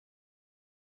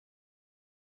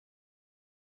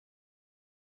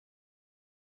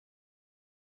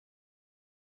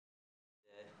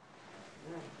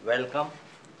welcome.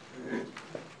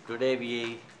 Today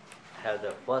we have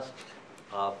the first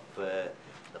of the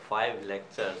 5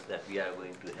 lectures that we are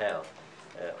going to have,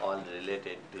 all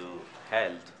related to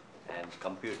health and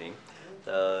computing.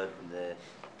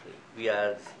 We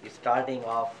are starting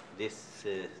off this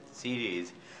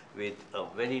series with a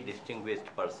very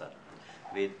distinguished person,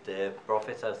 with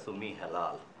Professor Sumi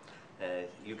Helal.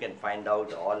 You can find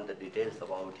out all the details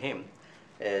about him,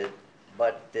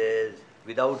 but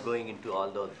without going into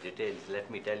all those details, let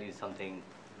me tell you something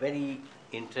very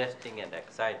interesting and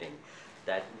exciting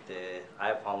that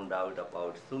I found out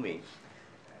about Sumi.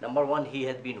 Number one, he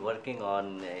has been working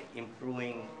on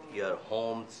improving your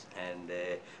homes and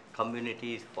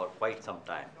communities for quite some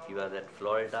time. He was at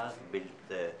Florida, built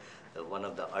one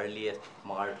of the earliest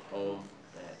smart home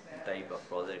type of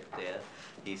project there.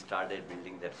 He started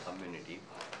building that community,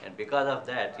 and because of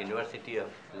that, University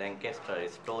of Lancaster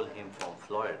stole him from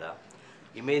Florida.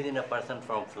 Imagine a person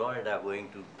from Florida going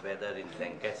to weather in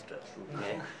Lancaster,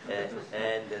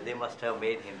 and they must have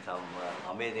made him some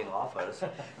amazing offers,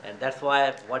 and that's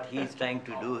why what he's trying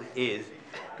to do is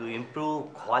to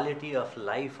improve quality of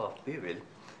life of people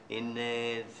in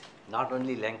not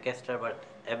only Lancaster but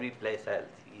every place else.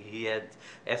 He has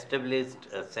established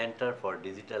a center for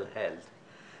digital health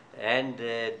and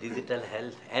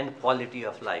quality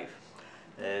of life.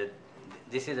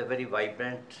 This is a very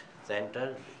vibrant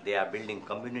center. They are building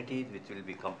communities which will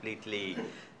be completely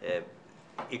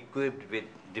equipped with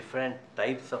different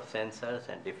types of sensors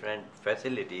and different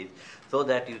facilities so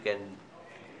that you can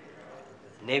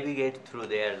navigate through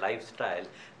their lifestyle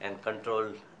and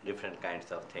control different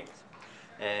kinds of things.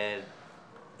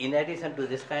 In addition to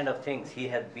this kind of things, he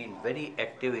has been very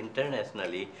active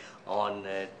internationally on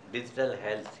digital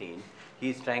health scene. He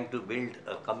is trying to build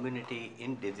a community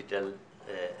in digital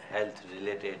health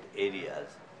related areas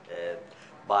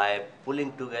by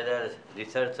pulling together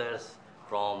researchers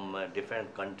from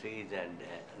different countries and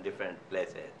different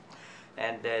places.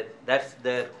 And that's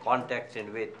the context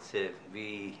in which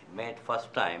we met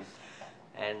first time.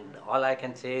 And all I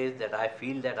can say is that I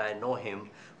feel that I know him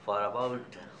for about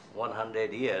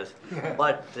 100 years,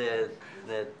 but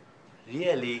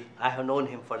really I have known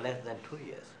him for less than 2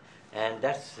 years. And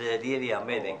that's really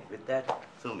amazing. With that,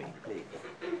 Sumi, please.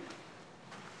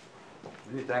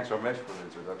 Many thanks, Ramesh, for the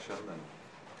introduction and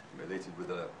related with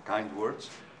the kind words.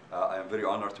 I am very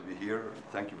honored to be here.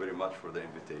 Thank you very much for the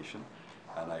invitation.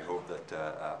 And I hope that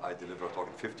I deliver a talk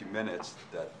in 50 minutes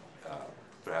that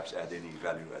perhaps add any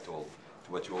value at all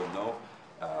to what you all know.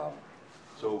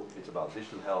 So it's about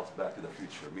digital health back to the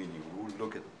future, meaning we will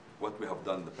look at what we have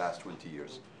done the past 20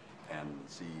 years and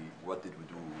see what did we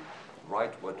do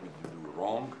right, what did we do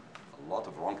wrong, a lot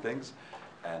of wrong things,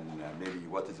 and maybe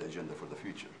what is the agenda for the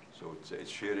future. So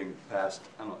it's sharing past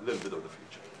and a little bit of the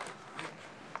future.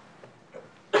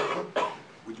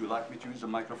 Would you like me to use the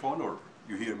microphone, or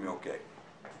you hear me okay?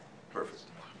 Perfect.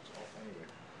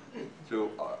 So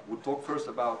we'll talk first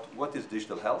about what is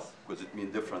digital health, because it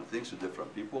means different things to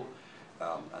different people,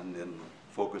 and then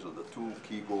focus on the 2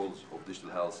 key goals of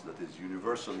digital health that is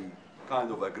universally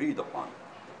kind of agreed upon.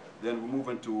 Then we move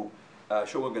into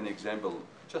showing an example,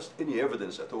 just any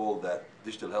evidence at all that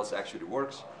digital health actually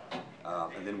works,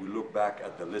 and then we look back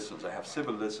at the lessons. I have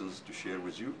several lessons to share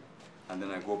with you, and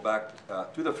then I go back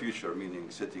to the future,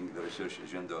 meaning setting the research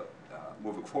agenda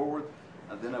moving forward,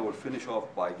 and then I will finish off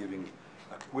by giving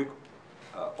a quick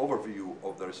overview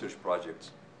of the research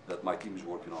projects that my team is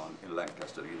working on in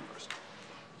Lancaster University.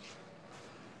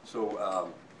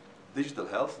 So digital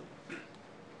health,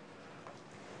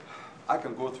 I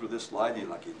can go through this slide. You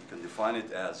can define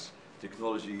it as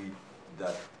technology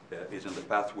that is in the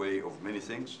pathway of many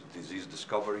things: disease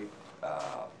discovery,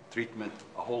 treatment,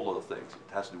 a whole lot of things.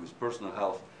 It has to do with personal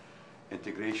health,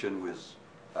 integration with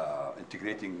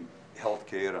integrating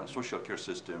healthcare and social care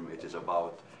system. It is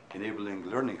about enabling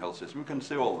learning health system. We can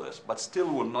say all this, but still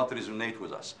will not resonate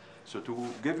with us. So to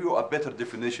give you a better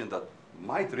definition that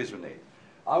might resonate,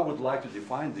 I would like to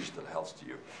define digital health to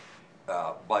you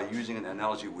by using an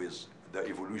analogy with the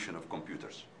evolution of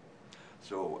computers.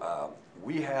 So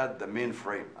we had the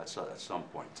mainframe at some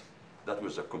point. That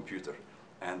was a computer.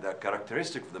 And the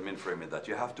characteristic of the mainframe is that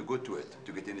you have to go to it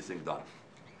to get anything done.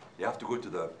 You have to go to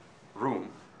the room,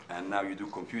 and now you do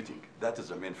computing. That is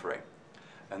the mainframe.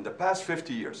 And the past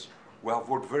 50 years, we have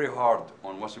worked very hard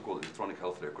on what's called electronic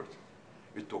health record.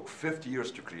 It took 50 years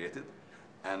to create it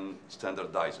and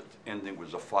standardize it, ending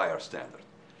with the FHIR standard.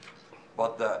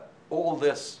 But all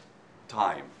this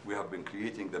time, we have been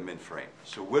creating the mainframe.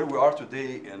 So where we are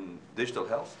today in digital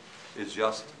health is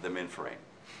just the mainframe,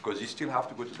 because you still have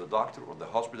to go to the doctor or the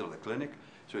hospital or the clinic,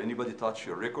 so anybody touch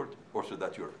your record, or so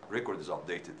that your record is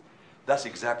updated. That's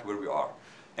exactly where we are.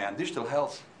 And digital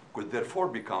health could therefore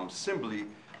become simply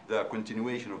the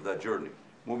continuation of that journey,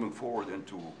 moving forward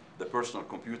into the personal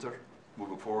computer,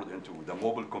 moving forward into the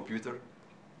mobile computer,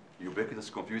 ubiquitous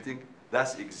computing.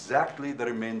 That's exactly the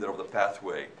remainder of the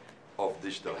pathway of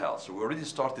digital health. So we already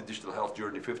started digital health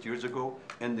journey 50 years ago,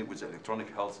 ending with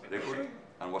electronic health record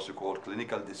and what's called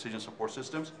clinical decision support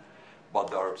systems. But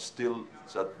they are still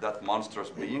that monstrous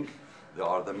being. They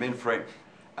are the mainframe.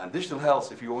 And digital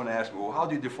health, if you want to ask me, well, how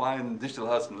do you define digital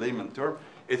health in layman term?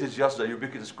 It is just the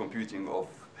ubiquitous computing of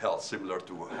health, similar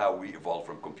to how we evolved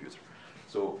from computer.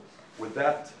 So with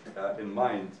that in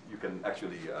mind, you can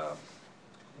actually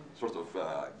sort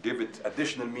of give it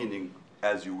additional meaning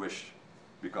as you wish,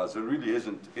 because there really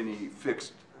isn't any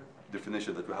fixed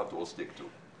definition that we have to all stick to.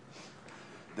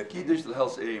 The key digital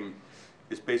health aim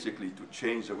is basically to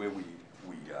change the way we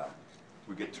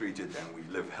get treated and we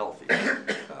live healthy.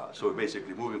 So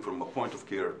basically moving from a point of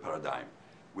care paradigm.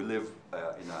 We live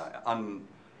in an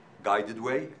unguided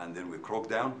way, and then we croak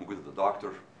down, we go to the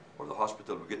doctor or the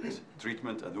hospital, we get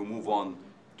treatment, and we move on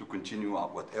to continue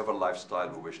whatever lifestyle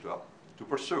we wish to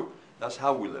pursue. That's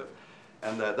how we live.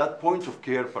 And that point of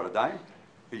care paradigm,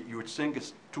 you would think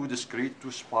is too discrete,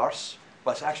 too sparse,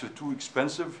 but it's actually too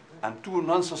expensive and too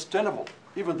non-sustainable,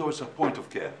 even though it's a point of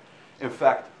care. In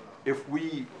fact, if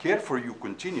we care for you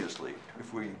continuously,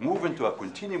 if we move into a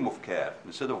continuum of care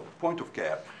instead of a point of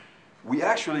care, we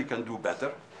actually can do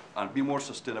better and be more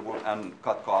sustainable and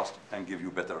cut costs and give you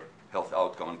better health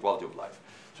outcome and quality of life.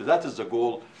 So that is the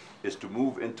goal, is to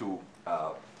move into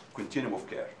continuum of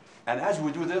care. And as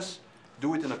we do this,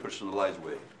 do it in a personalized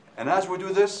way. And as we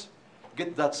do this,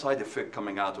 get that side effect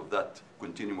coming out of that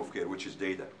continuum of care, which is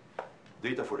data.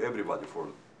 Data for everybody, for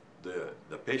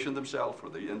the patient themselves, for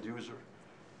the end user,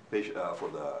 for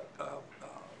the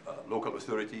local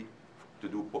authority, to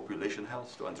do population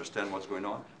health, to understand what's going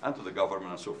on, and to the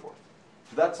government and so forth.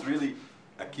 So that's really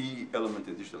a key element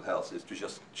in digital health, is to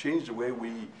just change the way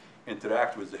we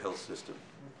interact with the health system.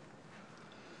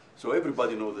 So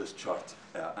everybody knows this chart,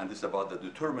 and it's about the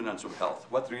determinants of health.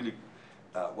 What really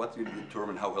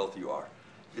determine how healthy you are?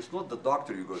 It's not the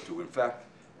doctor you go to. In fact,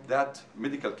 that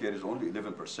medical care is only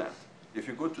 11%. If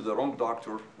you go to the wrong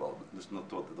doctor, well, let's not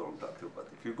talk to the wrong doctor, but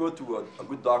if you go to a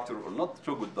good doctor or not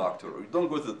so good doctor, or you don't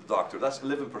go to the doctor, that's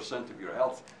 11% of your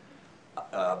health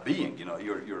being, you know,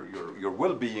 your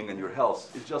well-being and your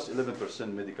health is just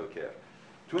 11% medical care.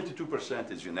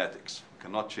 22% is genetics. We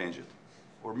cannot change it.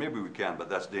 Or maybe we can, but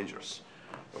that's dangerous.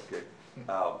 Okay.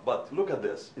 But look at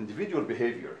this. Individual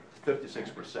behavior,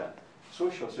 36%.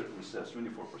 Social circumstances,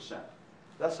 24%.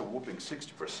 That's a whopping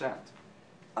 60%.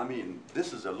 I mean,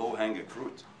 this is a low-hanging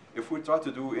fruit. If we try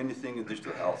to do anything in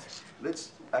digital health,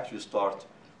 let's actually start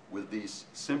with these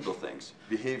simple things: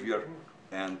 behavior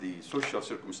and the social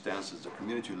circumstances, the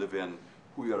community you live in,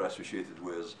 who you are associated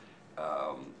with,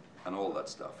 and all that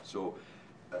stuff. So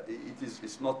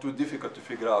it's not too difficult to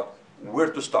figure out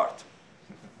where to start.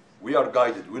 We are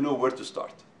guided. We know where to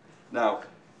start. Now,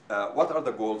 what are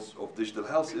the goals of digital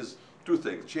health? Is two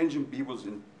things: changing people's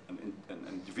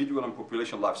individual and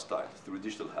population lifestyle through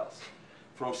digital health,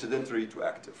 from sedentary to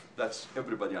active. That's,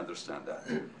 everybody understand that.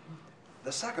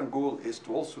 The second goal is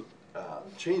to also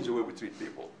change the way we treat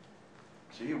people.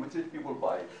 See, we treat people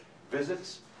by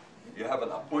visits. You have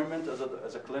an appointment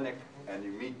as a clinic, and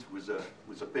you meet with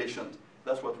a patient.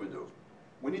 That's what we do.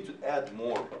 We need to add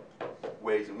more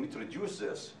ways, and we need to reduce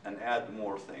this and add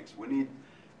more things. We need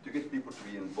to get people to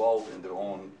be involved in their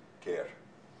own care.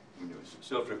 You know,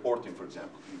 self-reporting, for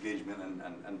example, engagement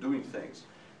and doing things.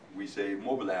 We say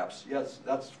mobile apps, yes,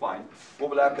 that's fine.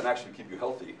 Mobile app can actually keep you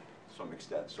healthy to some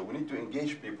extent. So we need to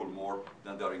engage people more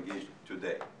than they are engaged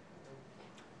today.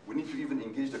 We need to even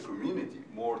engage the community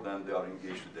more than they are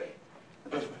engaged today.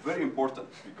 And that's very important,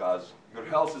 because your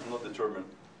health is not determined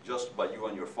just by you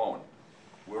and your phone.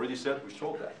 We already said, we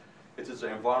showed that. It is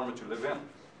the environment you live in.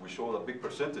 We show a big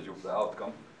percentage of the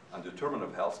outcome and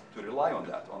determinant of health to rely on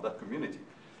that community.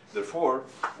 Therefore,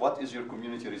 what is your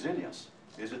community resilience?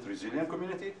 Is it a resilient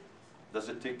community? Does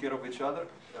it take care of each other,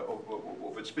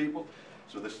 of its people?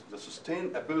 So the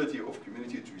sustainability of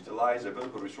community to utilize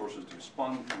available resources to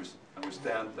respond to and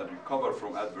withstand and recover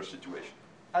from adverse situations.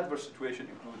 Adverse situations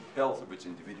include health of its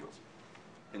individuals,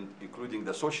 including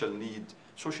the social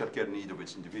care need of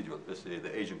its individuals, let's say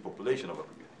the aging population of a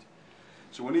community.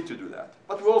 So we need to do that.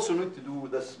 But we also need to do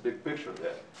this big picture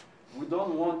there. We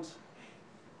don't want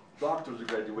doctors who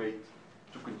graduate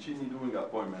to continue doing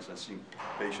appointments and seeing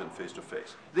patients face to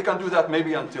face. They can do that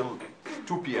maybe until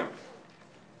 2 p.m.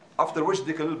 After which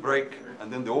they can break,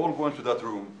 and then they all go into that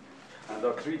room and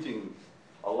are treating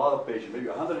a lot of patients, maybe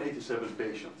 187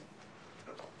 patients.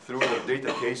 through their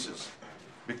data cases,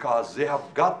 because they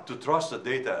have got to trust the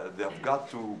data, they have got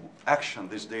to action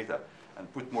this data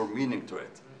and put more meaning to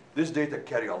it. This data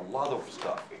carry a lot of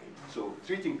stuff. So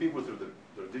treating people through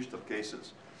their digital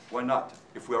cases, why not?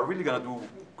 If we are really going to do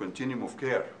continuum of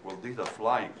care, well, data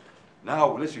flying.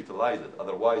 Now let's utilize it.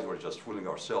 Otherwise, we're just fooling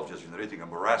ourselves, just generating a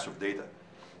morass of data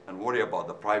and worry about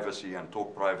the privacy and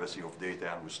talk privacy of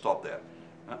data, and we stop there.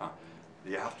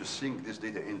 You have to sync this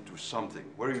data into something.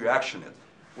 Where do you action it?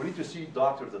 We need to see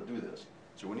doctors that do this.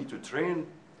 So we need to train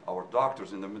our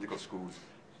doctors in the medical schools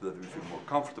so that we feel more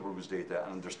comfortable with data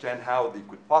and understand how they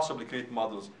could possibly create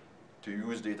models to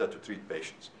use data to treat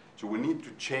patients. So we need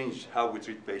to change how we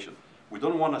treat patients. We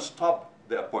don't want to stop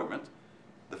the appointment,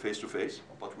 the face-to-face,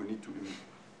 but we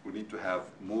need to have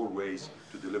more ways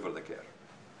to deliver the care.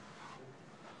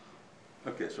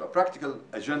 Okay, so a practical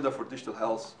agenda for digital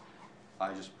health,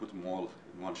 I just put them all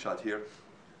in one shot here,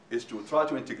 is to try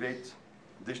to integrate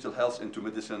digital health into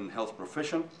medicine and health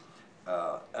profession.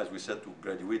 As we said, to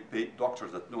graduate paid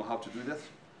doctors that know how to do this.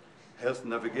 Health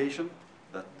navigation,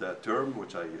 that term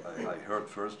which I heard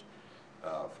first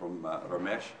from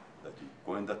Ramesh, that he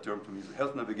coined that term to me.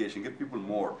 Health navigation, give people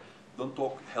more. Don't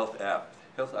talk health app.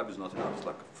 Health app is not enough. It's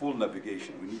like a full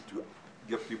navigation. We need to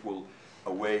give people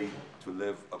a way to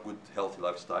live a good, healthy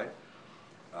lifestyle.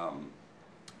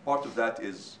 Part of that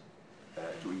is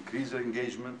to increase their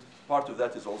engagement. Part of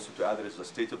that is also to address the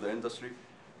state of the industry.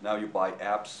 Now you buy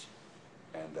apps,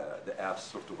 and the apps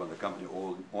sort of on the company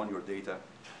all own your data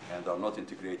and are not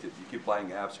integrated. You keep buying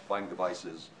apps, buying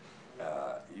devices.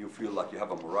 You feel like you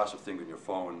have a morass of things on your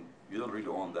phone. You don't really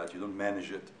own that. You don't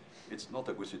manage it. It's not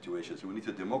a good situation. So we need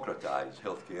to democratize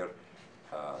healthcare,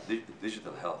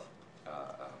 digital health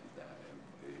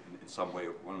in some way,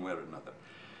 one way or another.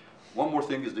 One more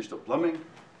thing is digital plumbing.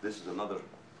 This is another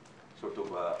sort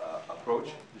of approach.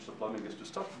 Digital plumbing is to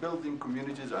start building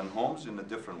communities and homes in a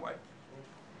different way.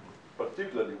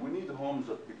 Particularly, we need homes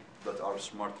that are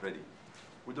smart ready.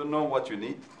 We don't know what you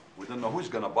need. We don't know who's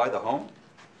going to buy the home,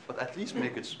 but at least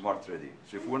make it smart ready.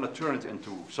 So if we want to turn it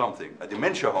into something, a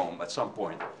dementia home at some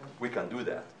point, we can do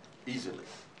that easily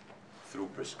through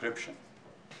prescription.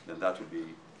 Then that would be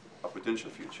a potential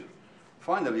future.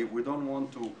 Finally, we don't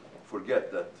want to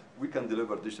forget that we can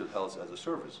deliver digital health as a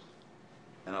service.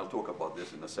 And I'll talk about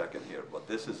this in a second here, but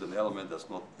this is an element that's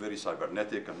not very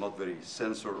cybernetic and not very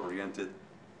sensor-oriented,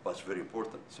 but it's very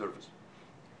important service.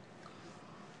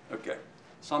 Okay,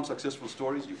 some successful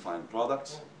stories. You find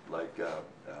products like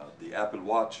the Apple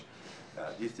Watch.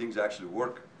 These things actually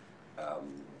work.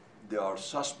 They are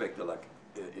suspect, like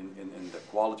in the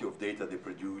quality of data they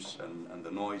produce and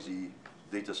the noisy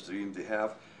data stream they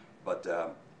have. But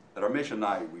Ramesh and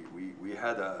I, we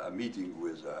had a meeting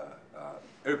with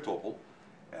Eric Topol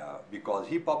because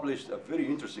he published a very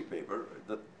interesting paper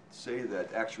that say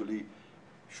that actually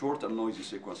short and noisy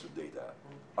sequence of data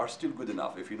are still good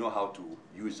enough if you know how to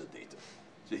use the data.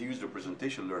 So he used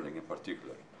representation learning in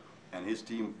particular, and his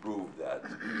team proved that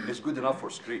it's good enough for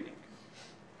screening.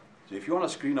 So if you want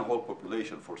to screen a whole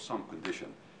population for some condition,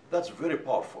 that's very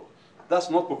powerful. That's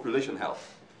not population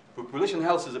health. Population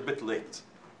health is a bit late.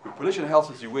 Population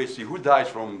health is the way to see who dies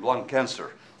from lung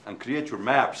cancer and create your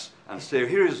maps and say,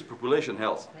 here is population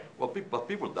health. Well, but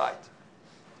people died.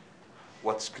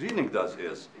 What screening does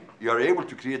is you are able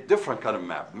to create different kind of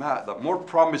map, the more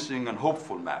promising and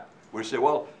hopeful map, where you say,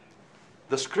 well,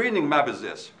 the screening map is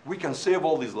this. We can save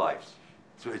all these lives.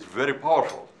 So it's very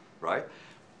powerful, right?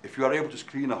 If you are able to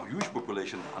screen a huge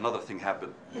population, another thing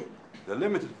happens. The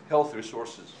limited health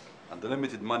resources and the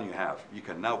limited money you have, you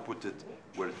can now put it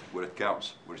where it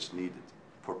counts, where it's needed.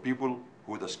 For people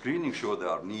who the screening show they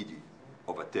are needy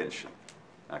of attention,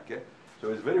 okay?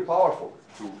 So it's very powerful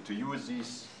to use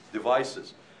these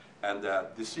devices. And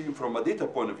they seem, from a data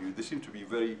point of view, they seem to be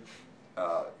very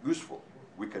useful.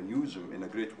 We can use them in a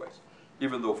great way.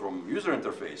 Even though from user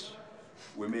interface,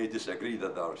 we may disagree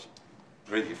that they are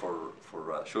ready for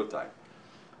showtime.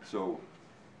 So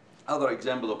other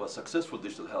example of a successful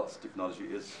digital health technology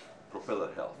is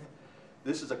Propeller Health.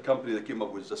 This is a company that came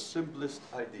up with the simplest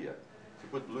idea to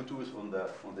put Bluetooth on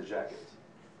the jacket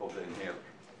of the inhaler.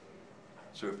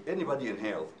 So if anybody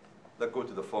inhaled, they go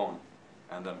to the phone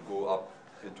and then go up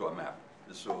into a map.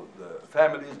 So the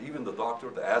families, even the doctor,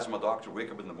 the asthma doctor,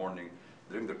 wake up in the morning,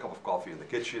 drink their cup of coffee in the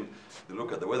kitchen, they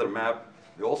look at the weather map,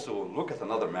 they also look at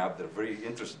another map they're very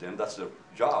interested in, that's their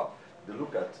job. They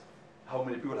look at how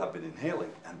many people have been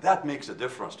inhaling, and that makes a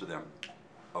difference to them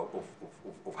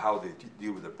of how they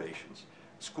deal with their patients.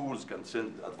 Schools can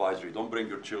send advisory, don't bring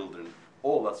your children,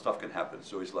 all that stuff can happen.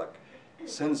 So it's like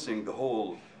sensing the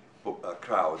whole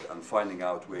crowd and finding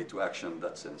out way to action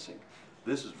that sensing.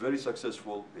 This is very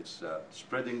successful. It's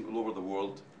spreading all over the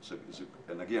world.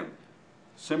 And again,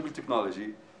 simple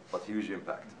technology, but huge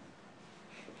impact.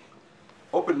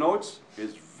 Open Notes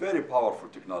is very powerful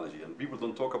technology, and people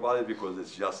don't talk about it because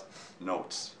it's just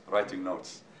notes, writing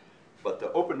notes. But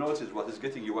the Open Notes is what is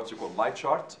getting you what you call My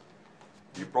Chart.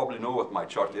 You probably know what My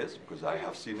Chart is, because I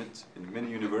have seen it in many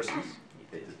universities.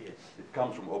 It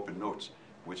comes from Open Notes,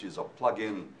 which is a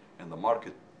plug-in in the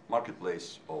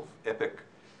marketplace of Epic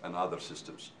and other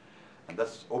systems. And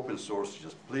that's open source.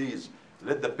 Just please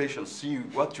let the patient see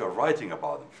what you're writing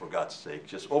about them, for God's sake.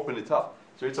 Just open it up.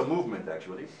 So it's a movement,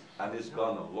 actually, and it's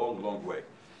gone a long, long way.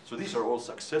 So these are all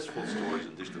successful stories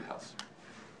in digital health.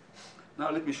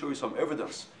 Now let me show you some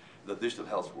evidence that digital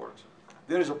health works.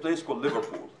 There is a place called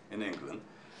Liverpool in England,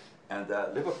 and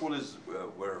Liverpool is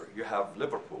where you have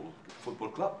Liverpool Football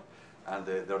Club, and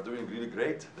they're doing really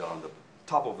great. They're on the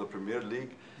top of the Premier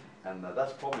League, and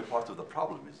that's probably part of the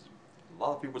problem. Is a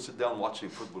lot of people sit down watching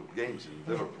football games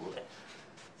in Liverpool.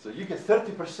 So you get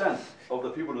 30% of the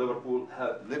people in Liverpool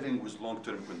living with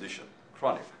long-term condition,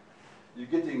 chronic. You're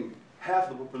getting half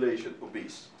the population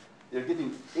obese. You're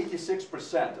getting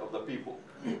 86% of the people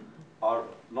are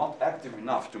not active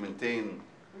enough to maintain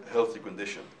a healthy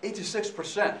condition.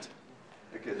 86%.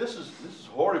 Okay, this is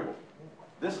horrible.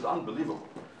 This is unbelievable.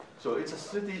 So it's a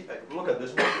city. Look at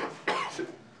this. So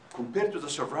compared to the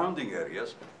surrounding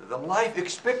areas, the life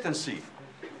expectancy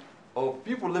of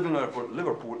people living in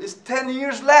Liverpool is 10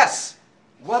 years less.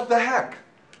 What the heck?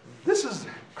 This is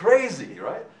crazy,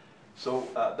 right? So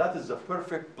that is the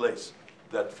perfect place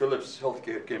that Philips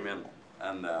Healthcare came in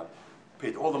and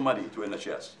paid all the money to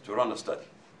NHS to run a study,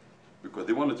 because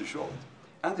they wanted to show it.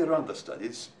 And they ran the study.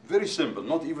 It's very simple,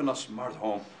 not even a smart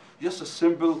home, just a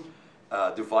simple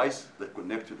device that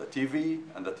connects to the TV,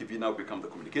 and the TV now becomes the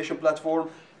communication platform,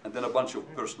 and then a bunch of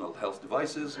personal health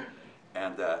devices,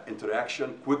 and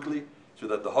interaction quickly, so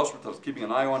that the hospital is keeping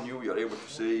an eye on you. You're able to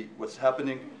see what's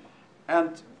happening.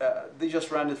 And they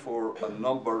just ran it for a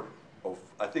number of,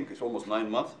 I think it's almost 9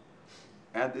 months,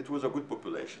 and it was a good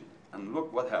population. And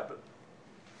look what happened.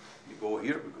 You go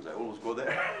here, because I always go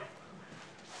there.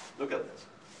 Look at this.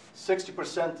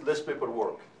 60% less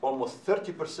paperwork, almost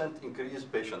 30% increased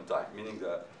patient time, meaning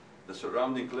the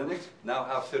surrounding clinics now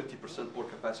have 30% more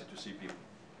capacity to see people.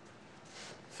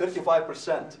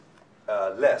 35%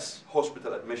 less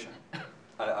hospital admission.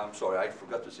 I'm sorry, I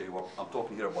forgot to say, well, I'm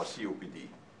talking here about COPD.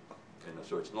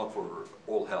 So it's not for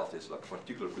all health, it's like a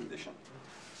particular condition.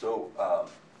 So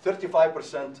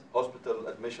 35% hospital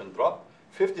admission drop,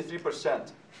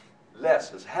 53%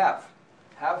 less, is half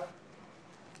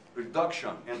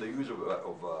reduction in the use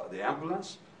of the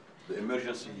ambulance, the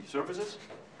emergency services,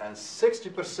 and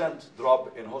 60%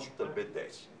 drop in hospital bed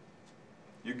days.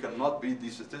 You cannot beat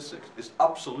these statistics. This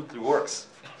absolutely works.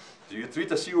 Do you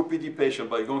treat a COPD patient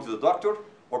by going to the doctor,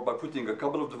 or by putting a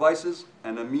couple of devices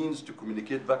and a means to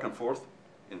communicate back and forth?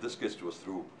 In this case, it was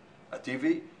through a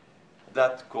TV.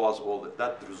 That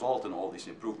result in all this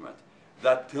improvement.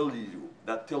 That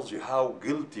tells you how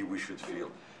guilty we should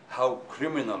feel, how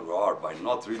criminal we are by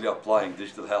not really applying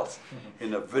digital health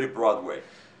in a very broad way.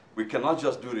 We cannot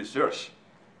just do research.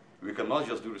 We cannot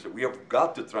just do research. We have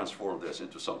got to transform this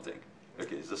into something.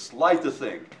 Okay, it's the slightest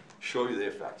thing. Show you the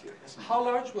effect here. How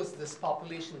large was this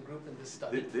population group in this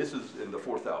study? This is in the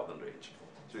 4,000 range.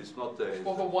 So it's not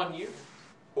over 1 year?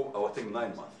 Oh, I think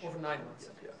 9 months. Over 9 months.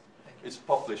 Yeah. It's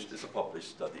published. It's a published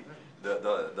study.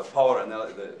 The power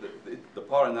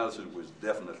analysis was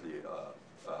definitely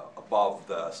above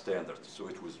the standard. So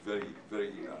it was very,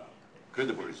 very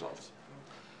credible results.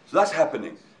 So that's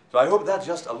happening. So I hope that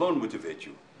just alone motivates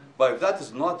you. But if that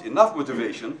is not enough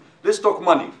motivation, let's talk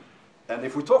money. And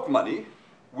if we talk money,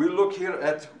 we look here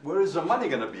at where is the money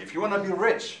going to be? If you want to be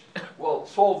rich, well,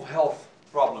 solve health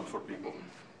problems for people.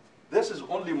 This is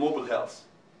only mobile health.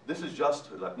 This is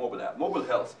just like mobile app. Mobile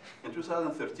health, in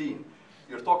 2013,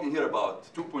 you're talking here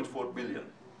about 2.4 billion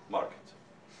market.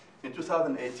 In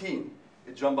 2018,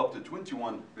 it jumped up to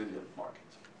 21 billion market.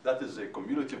 That is a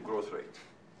cumulative growth rate.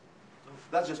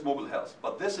 That's just mobile health.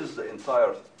 But this is the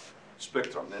entire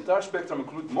spectrum. The entire spectrum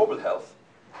includes mobile health,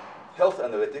 health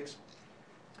analytics.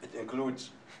 It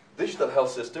includes digital health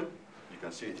system. You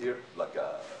can see it here, like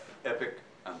Epic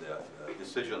and the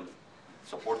decision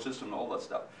support system and all that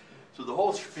stuff. So the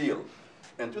whole spiel.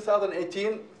 In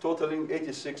 2018, totaling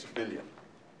 86 billion.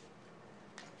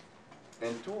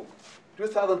 In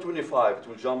 2025, it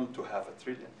will jump to $500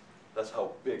 billion. That's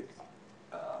how big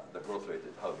the growth rate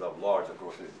is, how large the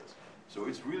growth rate is. So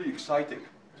it's really exciting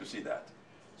to see that.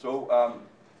 So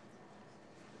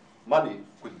money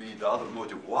could be the other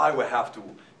motive why we have to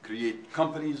create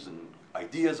companies and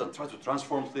ideas and try to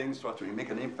transform things, try to make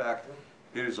an impact.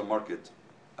 Here is a market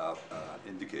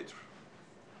indicator.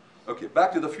 Okay,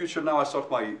 back to the future now. I start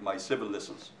my 7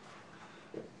 lessons.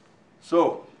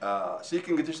 So,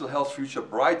 seeking a digital health future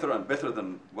brighter and better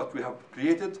than what we have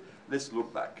created, let's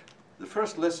look back. The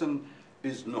first lesson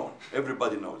is known.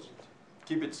 Everybody knows it.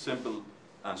 Keep it simple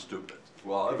and stupid.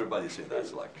 Well, everybody says that.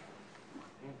 It's like,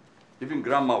 even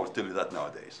grandma would tell you that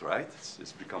nowadays, right?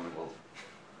 It's becoming old.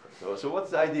 So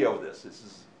what's the idea of this? This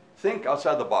is think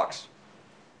outside the box,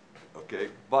 okay?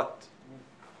 But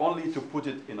only to put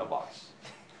it in a box.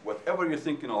 Whatever you're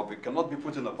thinking of, it cannot be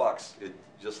put in a box. It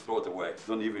just throw it away.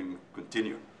 Don't even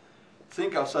continue.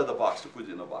 Think outside the box to put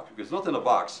it in a box. Because it's not in a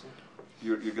box,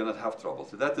 you're going to have trouble.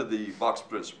 So that's the box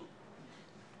principle.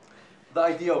 The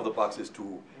idea of the box is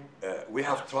to, we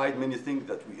have tried many things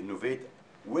that we innovate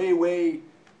way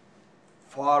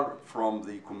far from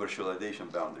the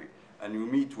commercialization boundary. And you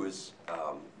meet with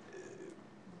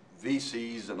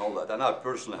VCs and all that. And I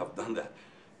personally have done that.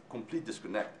 Complete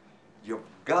disconnect. You've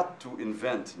got to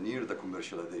invent near the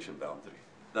commercialization boundary.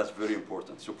 That's very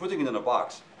important. So putting it in a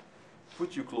box,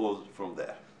 put your clothes from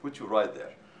there. Put you right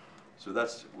there. So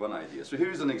that's one idea. So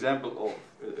here's an example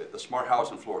of a smart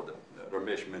house in Florida.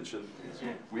 Ramesh mentioned.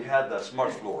 We had a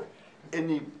smart floor.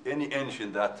 Any inch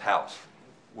in that house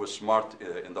was smart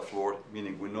in the floor,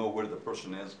 meaning we know where the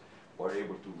person is. We're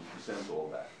able to sense all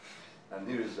that. And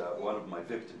here is one of my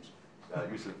victims,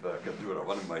 Yusuf Kabdura,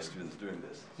 one of my students doing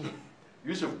this.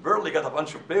 Yusuf barely got a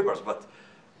bunch of papers, but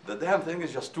the damn thing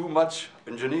is just too much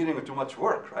engineering and too much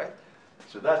work, right?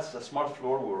 So that's a smart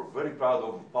floor. We're very proud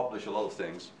of. We publish a lot of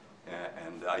things.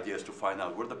 And the idea is to find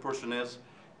out where the person is,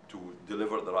 to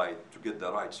deliver the right, to get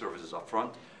the right services up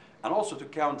front, and also to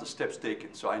count the steps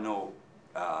taken. So I know,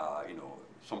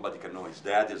 somebody can know his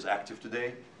dad is active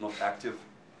today, not active.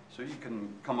 So you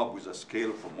can come up with a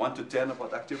scale from 1 to 10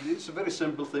 about activity. It's a very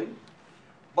simple thing,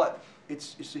 but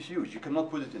it's huge. You cannot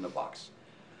put it in a box.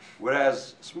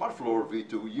 Whereas SmartFloor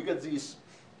V2, you get these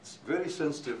very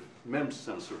sensitive MEMS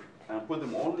sensor and put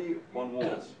them only on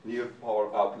walls near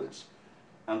power outlets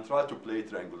and try to play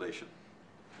triangulation.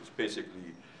 It's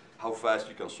basically how fast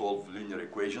you can solve linear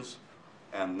equations,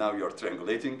 and now you're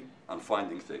triangulating and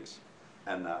finding things.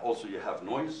 And also you have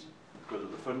noise because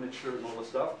of the furniture and all the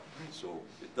stuff, so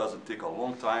it doesn't take a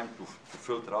long time to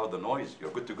filter out the noise.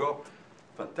 You're good to go.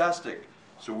 Fantastic.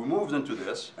 So we moved into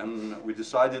this, and we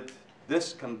decided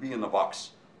this can be in a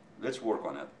box. Let's work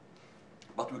on it.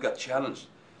 But we got challenged.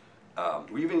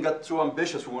 We even got so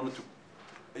ambitious, we wanted to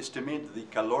estimate the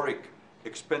caloric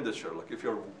expenditure. Like if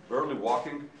you're barely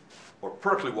walking or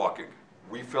perkily walking,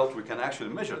 we felt we can actually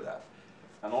measure that.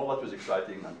 And all that was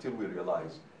exciting until we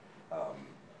realized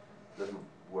that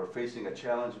we're facing a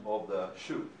challenge of the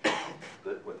shoe.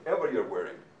 That whatever you're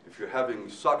wearing, if you're having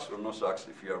socks or no socks,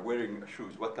 if you're wearing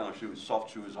shoes, what kind of shoes,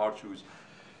 soft shoes, hard shoes,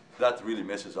 that really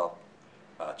messes up,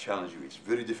 challenge you. It's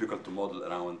very difficult to model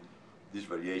around these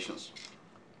variations.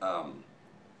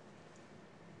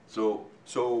 So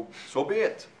be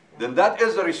it. Then that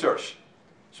is the research.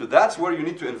 So that's where you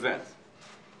need to invent.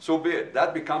 So be it.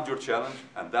 That becomes your challenge,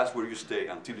 and that's where you stay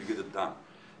until you get it done.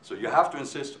 So you have to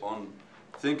insist on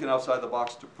thinking outside the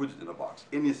box to put it in a box.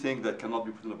 Anything that cannot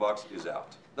be put in a box is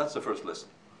out. That's the first lesson.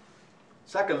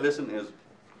 Second lesson is,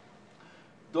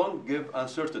 don't give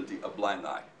uncertainty a blind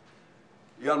eye.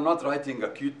 You are not writing a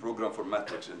cute program for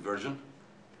matrix inversion.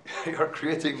 You are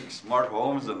creating smart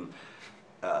homes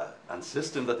and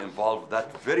systems that involve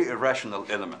that very irrational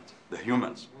element, the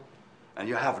humans. And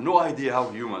you have no idea how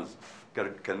humans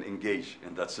can engage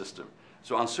in that system.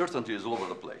 So uncertainty is all over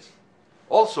the place.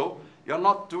 Also, you're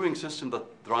not doing systems that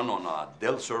run on a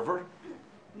Dell server.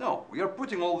 No, we are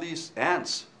putting all these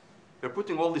ants. We're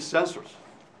putting all these sensors.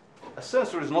 A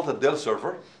sensor is not a Dell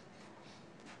server.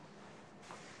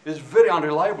 It's a very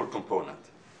unreliable component.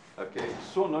 Okay,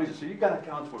 it's so noisy. So you can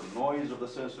account for noise of the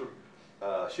sensor,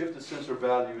 shifted sensor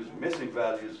values, missing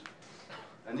values.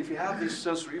 And if you have this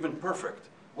sensor even perfect,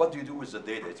 what do you do with the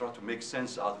data? You try to make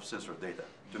sense out of sensor data.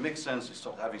 To make sense, you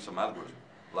start having some algorithm,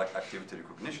 like activity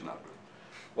recognition algorithm.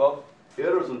 Well,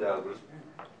 errors in the algorithm,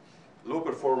 low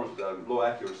performance, low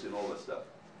accuracy, and all that stuff.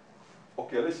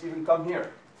 Okay, let's even come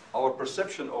here. Our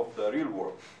perception of the real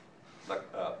world. Like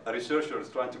a researcher is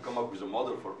trying to come up with a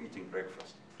model for eating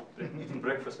breakfast. Eating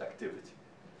breakfast activity.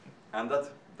 And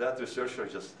that researcher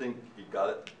just think he got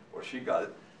it or she got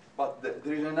it, but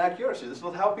there is an inaccuracy. That's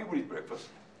not how people eat breakfast.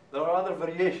 There are other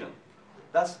variations.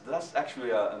 That's actually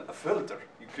a filter.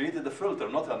 You created a filter,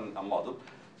 not a model.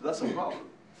 So that's a problem.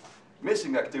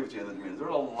 Missing activity in the domain. There are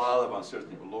a lot of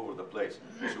uncertainty all over the place.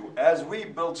 So as we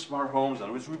build smart homes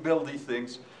and as we build these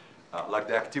things, like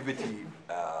the activity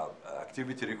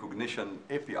recognition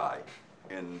API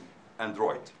in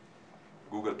Android,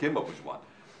 Google came up with one.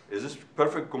 Is this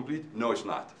perfect, complete? No, it's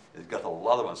not. It's got a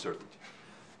lot of uncertainty.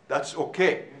 That's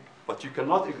okay, but you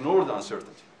cannot ignore the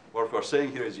uncertainty. What we're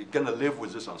saying here is you cannot live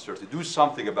with this uncertainty. Do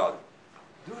something about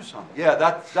it. Do something. Yeah,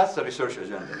 that's the research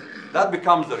agenda. That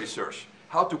becomes the research.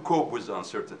 How to cope with the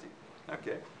uncertainty.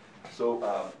 Okay?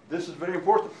 So this is very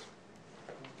important.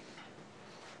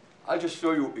 I'll just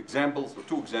show you examples, or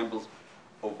two examples,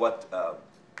 of what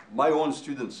my own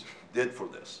students did for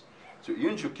this. So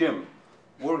Yunju Kim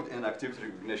worked in activity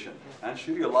recognition, and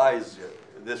she realized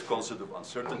this concept of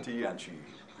uncertainty, and she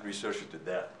researched it to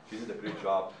death. She did a great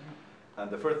job.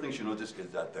 And the first thing she noticed is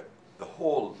that the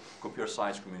whole computer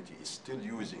science community is still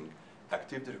using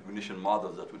activity recognition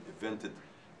models that were invented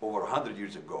over 100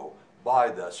 years ago by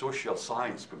the social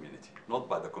science community, not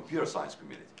by the computer science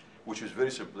community, which is very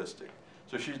simplistic.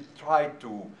 So she tried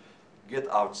to get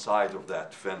outside of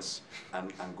that fence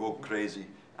and go crazy,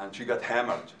 and she got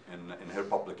hammered in her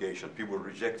publication. People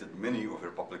rejected many of her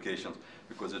publications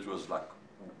because it was like,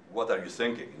 what are you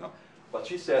thinking, you know? But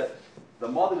she said, the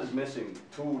model is missing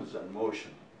tools and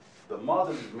motion. The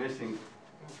model is missing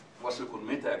what's called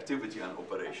meta-activity and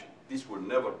operation. These were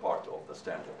never part of the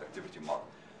standard activity model.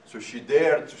 So she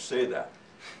dared to say that.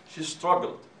 She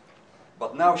struggled,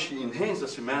 but now she enhanced the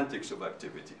semantics of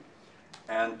activity.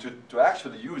 And to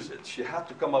actually use it, she had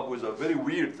to come up with a very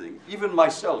weird thing. Even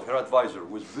myself, her advisor,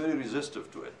 was very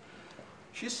resistant to it.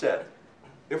 She said,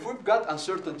 if we've got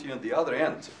uncertainty on the other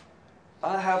end,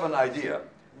 I have an idea.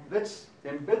 Let's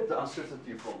embed the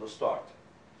uncertainty from the start.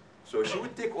 So she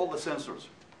would take all the sensors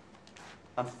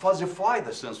and fuzzify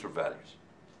the sensor values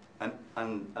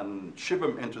and ship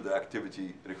them into the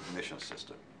activity recognition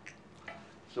system.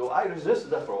 So I resisted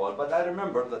that for a while, but I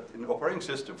remember that in the operating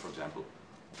system, for example,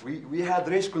 we had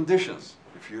race conditions.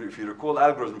 If you recall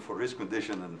algorithm for race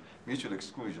condition and mutual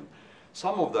exclusion,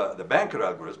 some of the banker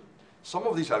algorithm, some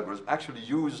of these algorithms actually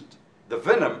used the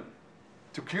venom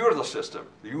to cure the system.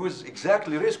 They use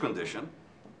exactly race condition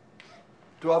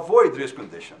to avoid race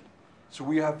condition. So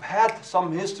we have had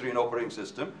some history in operating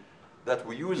system that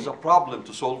we use a problem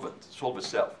to solve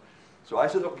itself. So I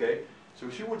said, okay, so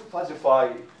she would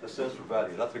fuzzify the sensor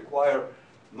value. That require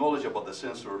knowledge about the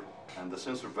sensor and the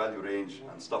sensor value range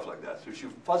and stuff like that. So she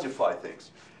would fuzzify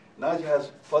things. Now she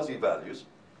has fuzzy values.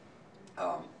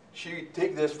 She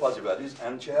takes these fuzzy values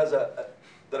and she has the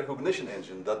recognition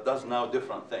engine that does now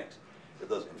different things. It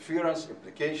does inference,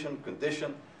 implication,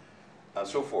 condition, and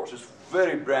so forth. So it's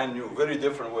very brand new, very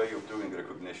different way of doing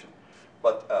recognition.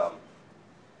 But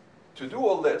to do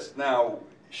all this, now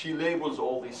she labels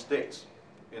all these states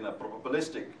in a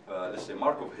probabilistic, let's say,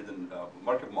 hidden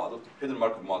Markov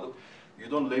model. You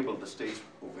don't label the states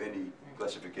of any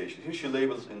classification. Here she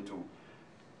labels into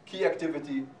key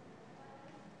activity,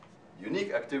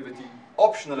 unique activity,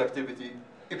 optional activity,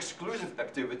 exclusive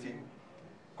activity,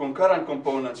 concurrent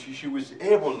components. She was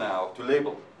able now to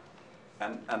label.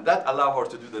 And that allowed her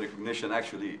to do the recognition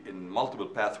actually in multiple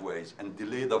pathways and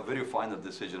delay the very final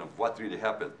decision of what really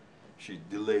happened. She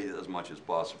delayed it as much as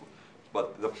possible.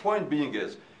 But the point being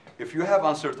is, if you have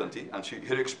uncertainty, and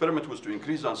her experiment was to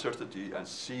increase uncertainty and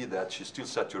see that she's still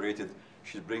saturated,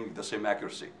 she's bringing the same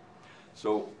accuracy.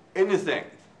 So anything,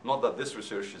 not that this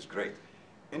research is great,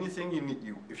 anything you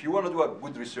need, if you want to do a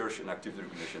good research in activity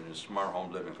recognition in smart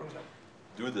home living, for example,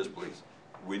 do this, please.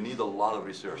 We need a lot of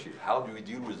research here. How do we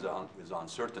deal with the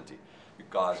uncertainty?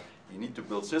 Because you need to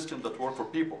build systems that work for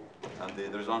people, and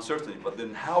there's uncertainty. But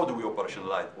then how do we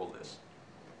operationalize all this?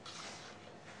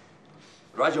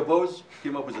 Raja Bose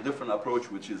came up with a different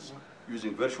approach, which is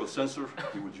using virtual sensor.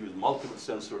 He would use multiple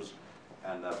sensors,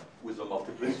 and with a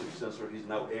multiplicity sensor, he's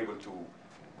now able to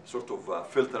sort of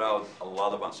filter out a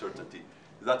lot of uncertainty.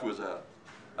 That was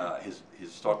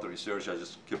his start to research. I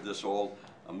just kept this all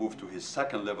and moved to his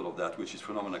second level of that, which is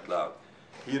phenomena cloud.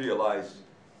 He realized,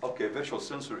 okay, virtual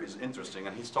sensor is interesting,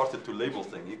 and he started to label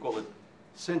things. He called it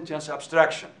sentience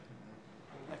abstraction.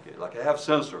 Okay, like I have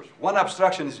sensors. One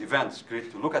abstraction is events,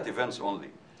 to look at events only.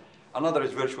 Another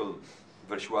is virtual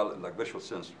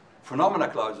sensor. Phenomena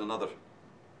cloud is another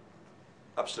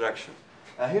abstraction.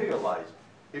 And he realized,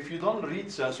 if you don't read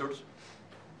sensors,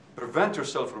 prevent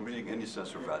yourself from reading any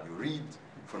sensor value. Read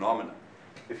phenomena.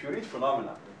 If you read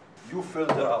phenomena, you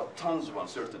filter out tons of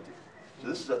uncertainty. So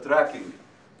this is a tracking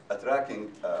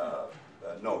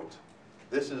node.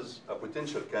 This is a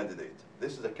potential candidate.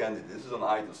 This is a candidate. This is an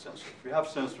idle sensor. If you have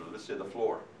sensors, let's say the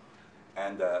floor,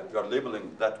 and you are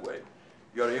labeling that way,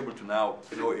 you are able to now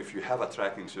know if you have a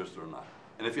tracking sensor or not.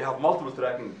 And if you have multiple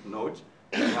tracking nodes,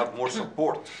 you have more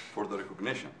support for the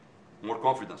recognition, more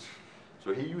confidence.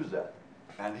 So he used that.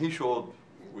 And he showed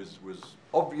with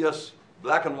obvious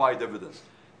black and white evidence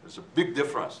There's a big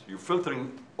difference. You're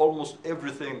filtering almost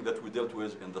everything that we dealt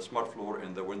with in the smart floor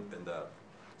in the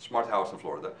smart house in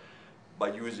Florida by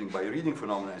reading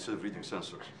phenomena instead of reading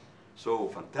sensors. So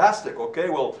fantastic. Okay,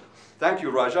 well, thank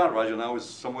you, Rajan. Rajan now is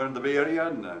somewhere in the Bay Area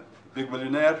and a big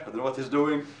millionaire. I don't know what he's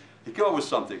doing. He came up with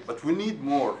something, but we need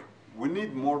more. We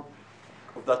need more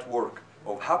of that work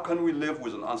of how can we live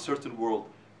with an uncertain world,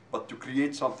 but to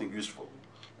create something useful.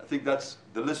 I think that's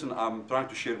the lesson I'm trying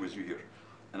to share with you here.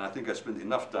 And I think I spent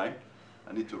enough time.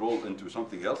 I need to roll into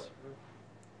something else.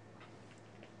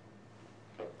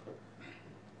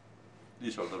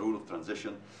 These are the rule of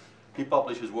transition. He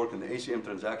published his work in the ACM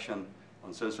transaction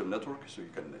on sensor network, so you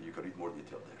can read more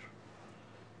detail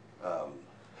there.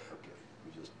 Okay,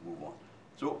 we just move on.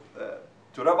 So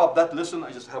to wrap up that lesson,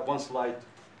 I just have one slide,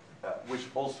 which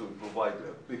also provides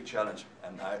a big challenge,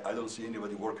 and I don't see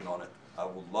anybody working on it. I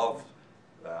would love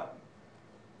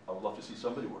to see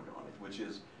somebody working on it, which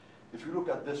is, if you look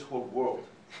at this whole world,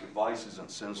 devices and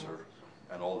sensor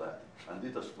and all that, and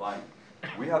data's flying,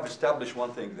 we have established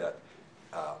one thing that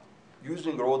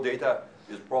using raw data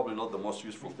is probably not the most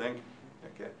useful thing.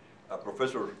 Okay,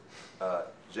 Professor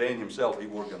Jain himself, he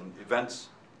worked on events.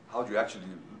 How do you actually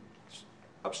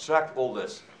abstract all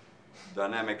this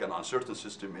dynamic and uncertain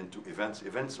system into events?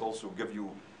 Events also get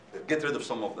rid of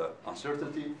some of the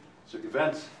uncertainty. So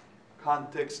events,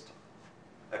 context,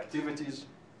 activities,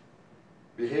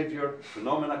 behavior,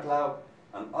 phenomena cloud,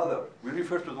 and other. We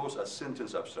refer to those as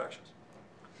sentence abstractions.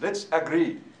 Let's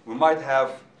agree we might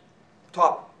have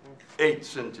top 8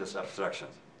 sentence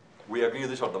abstractions. We agree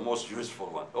these are the most useful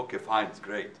ones. Okay, fine, it's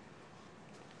great.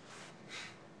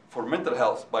 For mental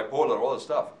health, bipolar, all that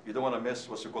stuff, you don't want to miss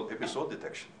what's called episode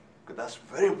detection, because that's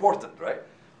very important, right?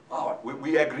 All right,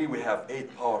 we agree we have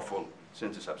 8 powerful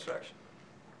sentence abstractions.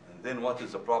 And then what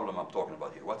is the problem I'm talking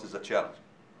about here? What is the challenge?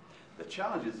 The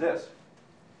challenge is this.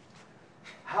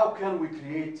 How can we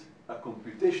create a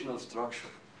computational structure,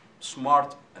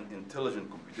 smart and intelligent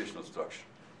computational structure?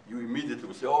 You immediately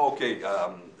will say, oh, okay,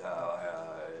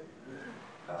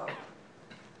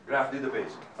 graph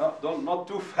database. Not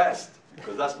too fast,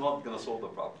 because that's not going to solve the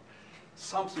problem.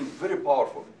 Something very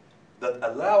powerful that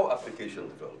allow application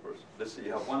developers. Let's say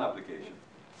you have one application.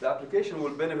 The application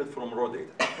will benefit from raw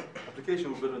data.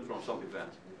 Application will benefit from some event,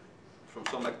 from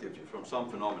some activity, from some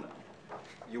phenomena.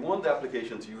 You want the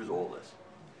application to use all this.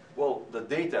 Well, the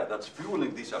data that's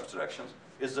fueling these abstractions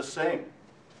is the same,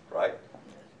 right?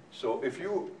 So if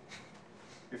you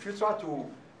try to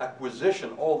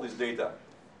acquisition all this data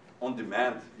on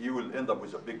demand, you will end up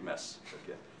with a big mess.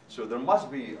 Okay? So there must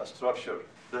be a structure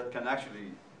that can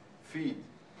actually feed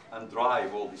and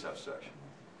drive all these abstractions.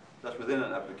 That's within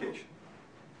an application.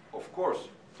 Of course,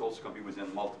 it also can be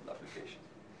within multiple applications.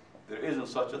 There isn't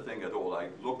such a thing at all. I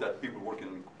looked at people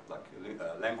working like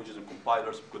languages and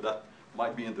compilers, because that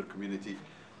might be in their community.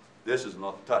 This is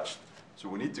not touched. So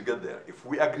we need to get there. If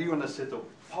we agree on a set of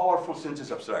powerful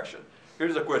sentence abstraction,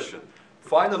 here's a question.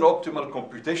 Find an optimal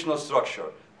computational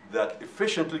structure that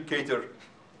efficiently cater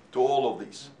to all of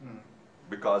these.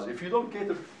 Because if you don't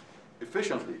cater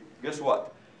efficiently, guess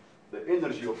what? The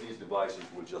energy of these devices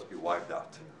will just be wiped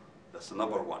out. That's the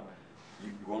number one.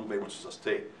 You won't be able to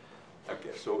sustain.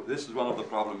 Okay, so this is one of the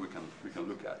problems we can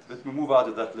look at. Let me move out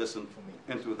of that lesson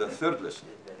into the third lesson.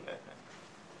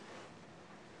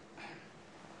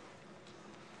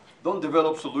 Don't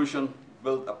develop solution,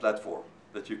 build a platform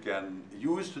that you can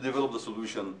use to develop the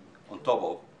solution on top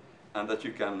of, and that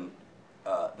you can,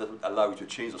 that would allow you to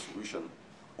change the solution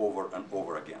over and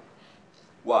over again.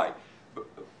 Why?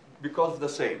 Because the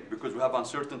same, because we have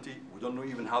uncertainty, we don't know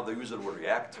even how the user will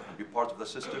react and be part of the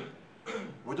system.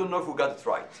 We don't know if we got it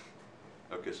right.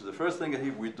 Okay, so the first thing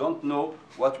is we don't know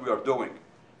what we are doing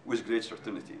with great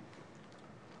certainty.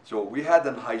 So we had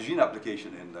an hygiene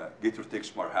application in the GatorTech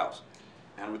Smart House.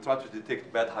 And we try to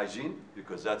detect bad hygiene,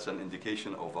 because that's an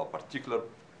indication of a particular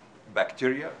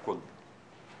bacteria called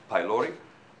pylori.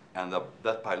 And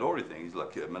that pylori thing is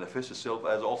like, it manifests itself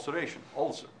as ulceration,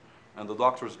 ulcer. And the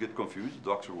doctors get confused. The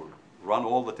doctor will run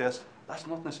all the tests. That's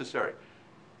not necessary.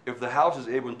 If the house is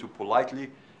able to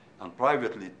politely and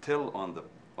privately tell on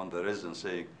the resident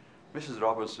saying, Mrs.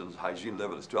 Robinson's hygiene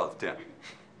level is 2 out of 10.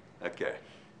 Okay.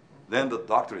 Then the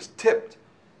doctor is tipped.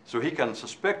 So he can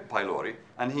suspect pylori,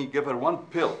 and he give her one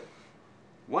pill,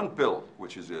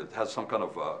 which is it has some kind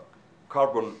of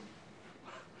carbon,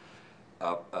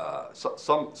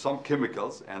 some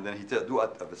chemicals, and then he do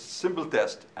a simple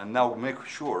test, and now make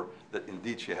sure that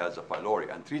indeed she has a pylori,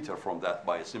 and treat her from that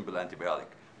by a simple antibiotic.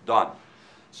 Done.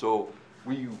 So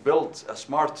we built a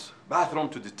smart bathroom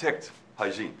to detect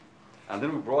hygiene, and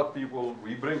then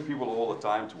we bring people all the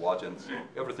time to watch, and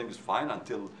everything is fine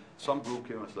until some group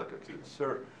came and was like,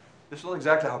 sir, this is not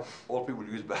exactly how all people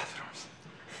use bathrooms.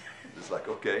 It's like,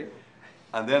 okay.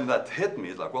 And then that hit me.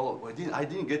 It's like, well, I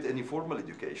didn't get any formal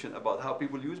education about how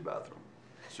people use bathroom.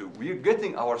 So we're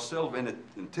getting ourselves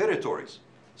in territories.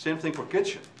 Same thing for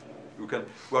kitchen.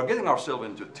 We are getting ourselves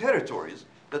into territories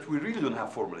that we really don't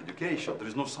have formal education. There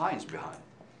is no science behind.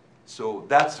 So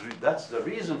that's the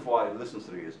reason why lesson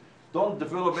 3 is, don't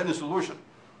develop any solution.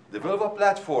 Develop a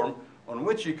platform on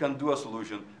which you can do a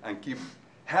solution and keep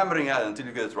hammering at it until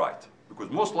you get it right. Because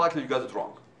most likely you got it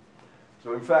wrong.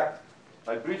 So in fact,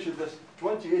 I preach this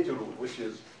 20-80 rule, which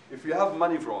is if you have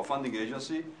money from a funding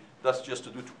agency, that's just to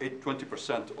do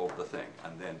 20% of the thing.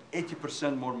 And then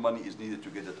 80% more money is needed to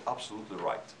get it absolutely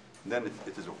right. And then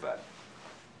it is of value.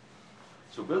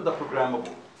 So build a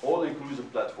programmable,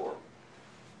 all-inclusive platform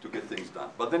to get things done.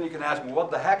 But then you can ask me, what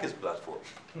the heck is platform?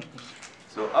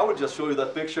 So I will just show you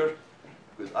that picture,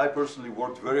 because I personally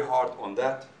worked very hard on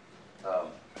that.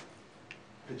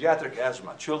 Pediatric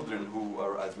asthma, children who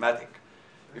are asthmatic.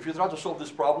 If you try to solve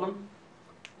this problem,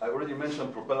 I already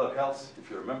mentioned Propeller Health, if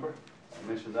you remember. I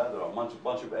mentioned that. There are a bunch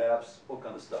of apps, all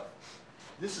kind of stuff.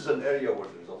 This is an area where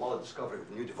there's a lot of discovery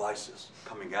of new devices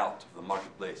coming out of the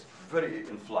marketplace, very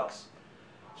in flux.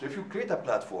 So if you create a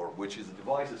platform, which is a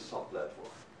devices sub-platform,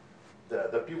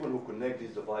 the people who connect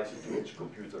these devices to each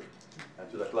computer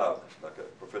and to the cloud, like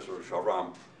Professor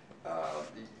Shahram,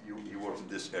 you work in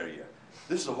this area.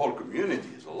 This is a whole community.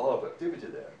 There's a lot of activity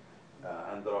there.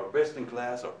 And there are best in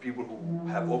class, are people who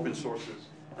have open sources.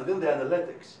 And then the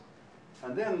analytics.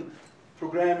 And then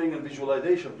programming and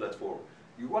visualization platform.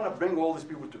 You want to bring all these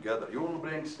people together. You want to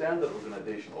bring standard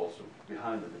organization also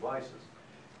behind the devices.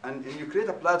 And you create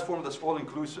a platform that's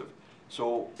all-inclusive.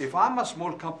 So if I'm a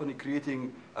small company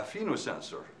creating a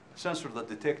phenosensor, a sensor that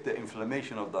detects the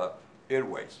inflammation of the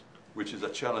airways, which is a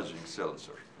challenging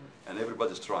sensor, and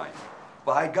everybody's trying.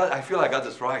 But I feel I got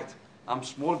this right. I'm a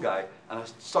small guy, and I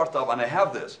start up, and I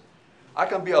have this. I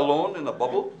can be alone in a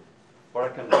bubble, or I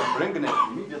can bring it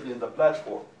immediately in the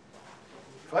platform.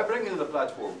 If I bring it in the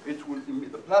platform,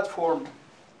 the platform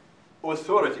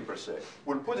authority, per se,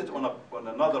 will put it on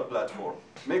another platform,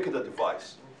 make it a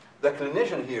device. The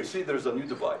clinician here, see there's a new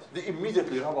device. They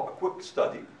immediately have a quick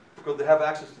study, because they have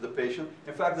access to the patient.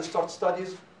 In fact, they start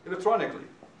studies electronically.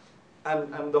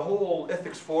 And the whole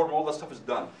ethics form, all that stuff is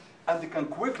done. And they can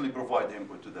quickly provide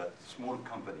input to that small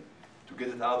company to get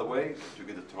it out of the way, to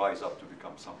get it to rise up to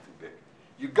become something big.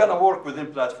 You gotta work within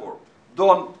platform.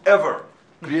 Don't ever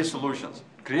create solutions.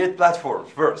 Create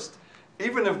platforms first.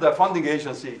 Even if the funding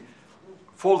agency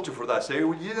fault you for that, say,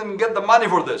 well, you didn't get the money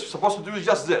for this. You're supposed to do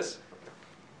just this.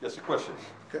 Yes, a question.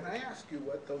 Can I ask you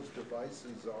what those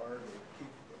devices are that keep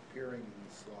appearing in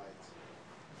the slides?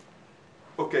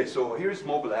 Okay, so here's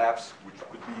mobile apps, which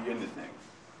could be anything.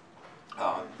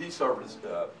 These are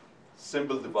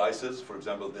simple devices. For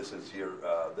example, this is here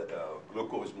the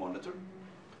glucose monitor.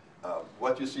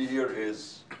 What you see here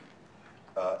is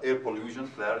air pollution.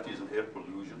 Clarity is an air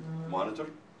pollution monitor.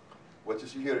 What you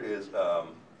see here is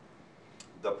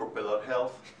the Propeller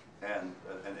Health and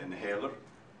an inhaler.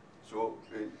 So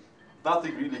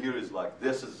nothing really here is like,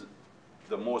 this is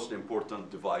the most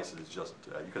important device. It's just,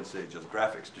 you can say just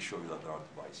graphics to show you that there are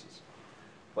devices.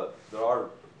 But there are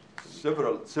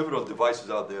several devices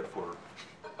out there for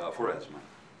asthma.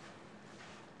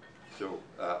 So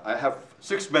I have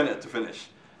 6 minutes to finish,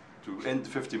 to end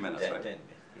 50 minutes, right? 10 minutes.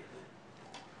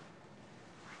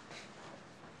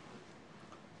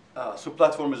 So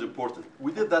platform is important.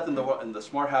 We did that in the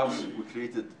smart house. We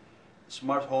created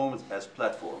smart homes as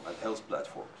platform, as health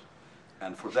platforms.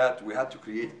 And for that, we had to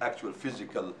create actual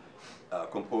physical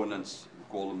components. We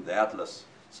call them the Atlas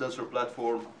sensor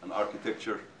platform and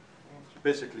architecture. So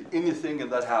basically, anything in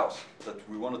that house that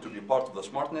we wanted to be part of the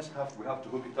smartness, we have to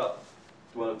hook it up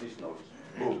to one of these nodes.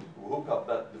 Boom, we hook up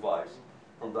that device.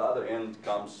 From the other end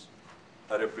comes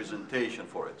a representation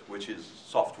for it, which is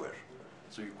software.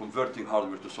 So you're converting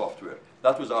hardware to software.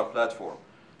 That was our platform.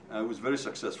 And it was very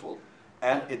successful.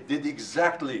 And it did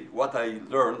exactly what I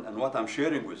learned and what I'm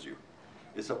sharing with you.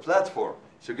 It's a platform.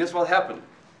 So guess what happened?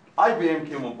 IBM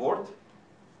came on board.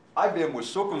 IBM was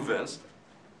so convinced.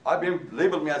 IBM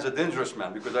labeled me as a dangerous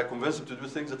man because I convinced them to do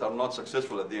things that are not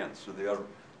successful at the end. So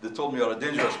they told me you're a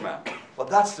dangerous man. But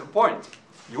that's the point.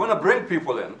 You want to bring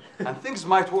people in, and things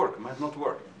might work, might not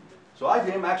work. So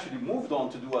IBM actually moved on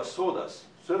to do a SODAS,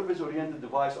 service-oriented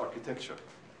device architecture,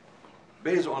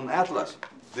 based on Atlas.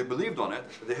 They believed on it.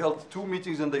 They held 2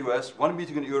 meetings in the US, 1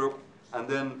 meeting in Europe, and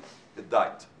then it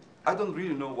died. I don't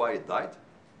really know why it died,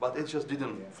 but it just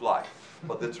didn't fly.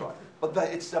 But they tried. But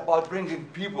it's about bringing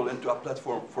people into a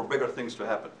platform for bigger things to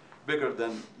happen, bigger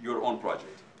than your own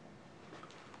project.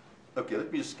 Okay,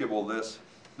 let me just skip all this.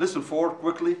 Listen forward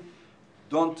quickly.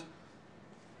 Don't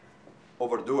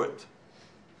overdo it.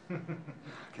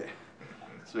 Okay.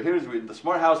 So here's in the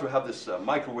smart house, we have this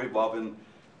microwave oven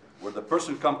where the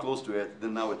person come close to it,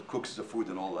 then now it cooks the food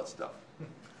and all that stuff.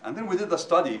 And then we did a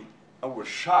study and we're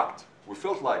shocked. We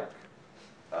felt like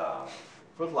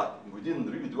we didn't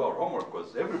really do our homework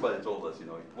because everybody told us,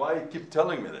 why you keep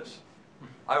telling me this?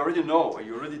 I already know,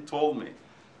 you already told me.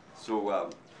 So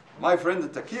my friend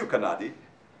Takio Kanadi,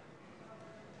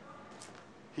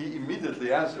 he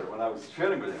immediately answered when I was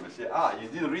sharing with him. He said, you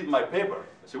didn't read my paper.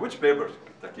 I said, which paper,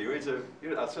 Takio? He said,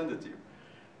 here, I'll send it to you.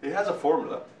 He has a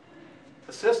formula.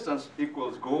 Assistance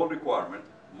equals goal requirement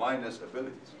minus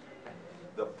abilities.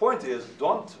 The point is,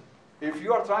 if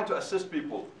you are trying to assist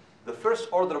people, the first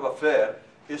order of affair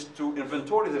is to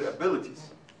inventory their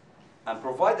abilities and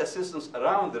provide assistance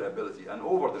around their ability and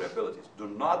over their abilities. Do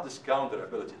not discount their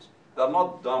abilities. They're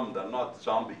not dumb, they're not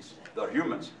zombies, they're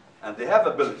humans. And they have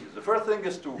abilities. The first thing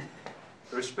is to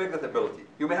respect that ability.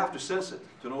 You may have to sense it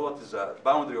to know what is the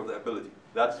boundary of the ability.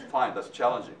 That's fine, that's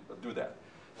challenging, but do that.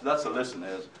 So that's the lesson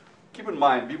is, keep in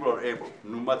mind, people are able,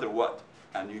 no matter what,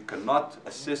 and you cannot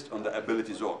assist on the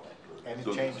ability zone. And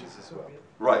it changes as well.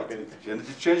 Right, and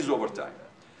it changes over time.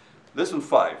 Lesson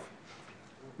 5,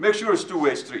 make sure it's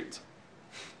two-way street.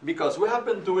 Because we have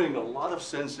been doing a lot of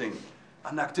sensing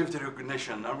and activity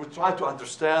recognition, and we try to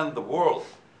understand the world.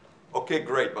 Okay,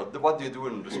 great, but what do you do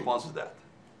in response to that?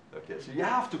 Okay, so you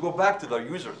have to go back to the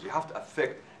users. You have to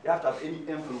affect, you have to have any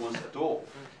influence at all.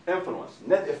 Influence,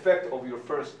 net effect of your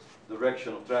first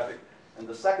direction of traffic. And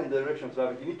the second direction of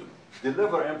traffic, you need to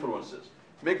deliver influences,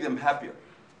 make them happier.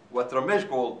 What Ramesh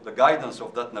called the guidance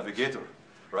of that navigator,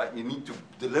 right? You need to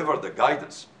deliver the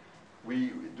guidance.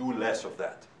 We do less of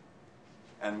that.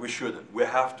 And we shouldn't. We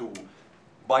have to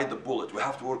bite the bullet. We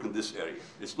have to work in this area.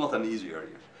 It's not an easy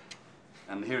area.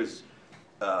 And here's,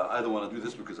 I don't want to do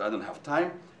this because I don't have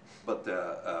time, but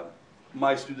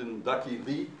my student, Ducky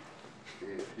Lee,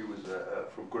 he was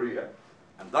from Korea.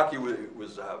 And Ducky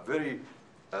was a very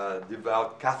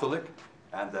devout Catholic.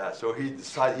 And so he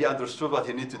decided, he understood what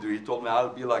he needed to do. He told me, I'll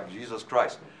be like Jesus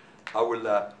Christ. I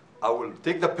will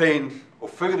take the pain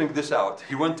of figuring this out.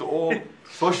 He went to all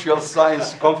social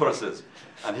science conferences,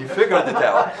 and he figured it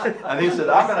out. And he said,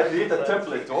 I'm going to create a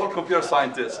template to all computer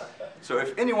scientists. So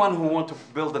if anyone who wants to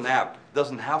build an app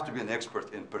doesn't have to be an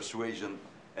expert in persuasion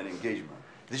and engagement.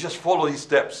 They just follow these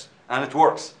steps, and it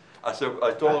works. I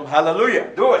told him,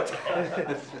 hallelujah, do it.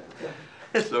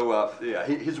 So yeah,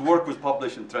 his work was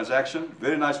published in Transaction,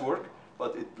 very nice work,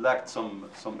 but it lacked some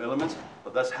elements.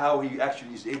 But that's how he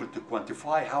actually is able to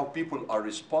quantify how people are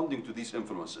responding to these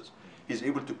influences. He's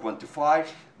able to quantify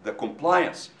the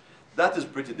compliance. That is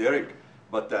pretty daring,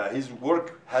 but his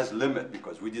work has limit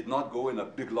because we did not go in a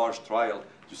big, large trial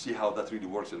to see how that really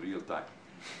works in real time.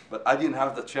 But I didn't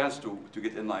have the chance to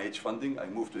get NIH funding. I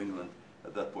moved to England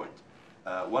at that point.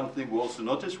 One thing we also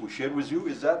noticed, we shared with you,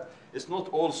 is that it's not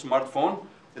all smartphone,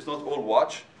 it's not all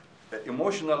watch.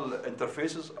 Emotional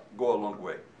interfaces go a long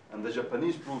way. And the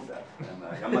Japanese proved that. And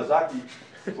Yamazaki,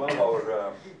 one of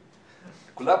our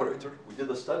collaborators, we did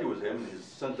a study with him in his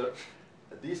center.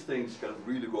 These things can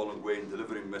really go a long way in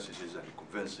delivering messages and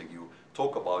convincing you.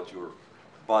 Talk about your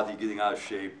body getting out of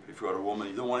shape. If you're a woman,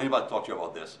 you don't want anybody to talk to you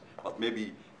about this. But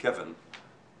maybe Kevin,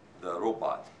 the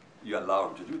robot, you allow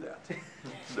him to do that.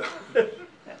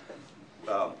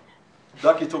 So,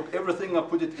 Ducky took everything and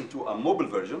put it into a mobile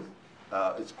version.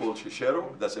 It's called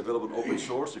Shishero. That's available open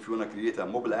source. If you want to create a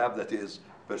mobile app that is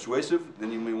persuasive,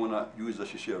 then you may want to use the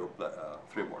Shishero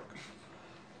framework.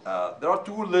 There are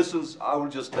two lessons. I will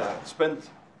just spend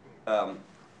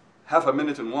half a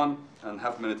minute in one and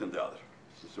half a minute in the other.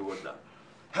 So what's that?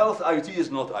 Health IoT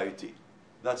is not IoT.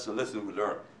 That's the lesson we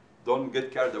learn. Don't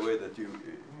get carried away that you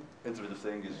enter the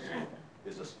thing you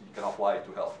can apply it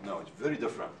to health. No, it's very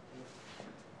different.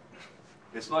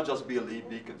 It's not just BLE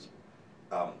beacons.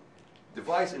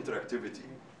 Device interactivity.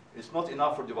 It's not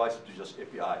enough for devices to just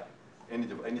API.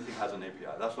 Anything has an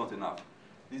API. That's not enough.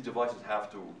 These devices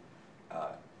have to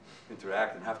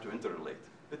interact and have to interrelate.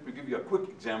 Let me give you a quick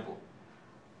example.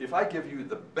 If I give you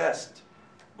the best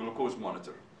glucose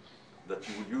monitor that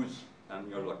you would use and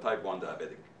you're like type 1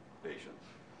 diabetic patient,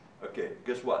 okay,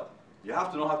 guess what? You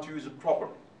have to know how to use it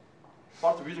properly.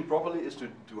 Part of using properly is to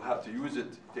have to use it,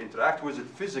 to interact with it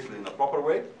physically in a proper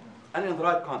way and in the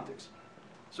right context.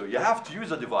 So you have to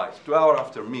use a device 2 hours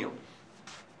after meal.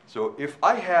 So if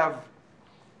I have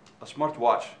a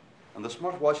smartwatch, and the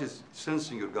smartwatch is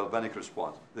sensing your galvanic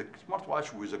response, the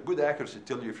smartwatch with a good accuracy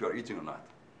tell you if you're eating or not.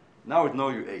 Now it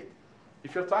knows you ate.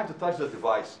 If you're trying to touch the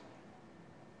device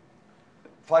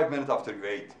 5 minutes after you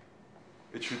ate,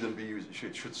 it shouldn't be used.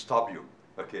 It should stop you.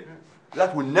 Okay,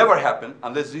 that will never happen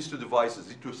unless these two devices,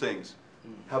 these two things,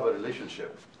 have a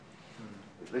relationship.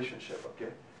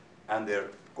 Okay, and they're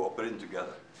cooperating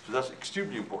together. So that's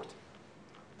extremely important.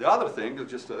 The other thing,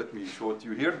 just let me show it to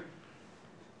you here.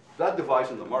 That device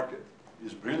in the market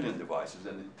is brilliant devices,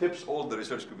 and it tips all the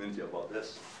research community about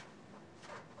this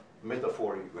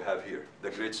metaphor you have here,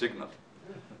 the great signal.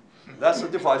 That's a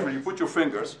device where you put your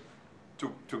fingers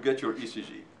to get your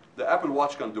ECG. The Apple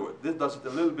Watch can do it. This does it a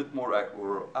little bit more,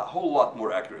 or a whole lot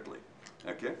more accurately,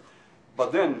 okay?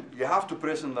 But then you have to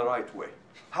press in the right way.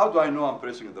 How do I know I'm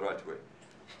pressing in the right way?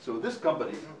 So this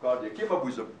company, Cardia, came up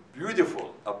with a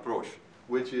beautiful approach,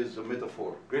 which is a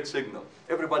metaphor, great signal.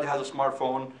 Everybody has a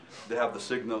smartphone, they have the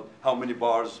signal, how many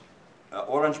bars,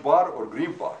 orange bar or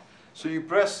green bar. So you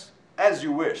press as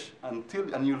you wish, and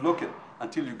you look it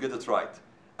until you get it right.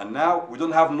 And now we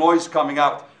don't have noise coming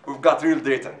out, we've got real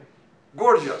data.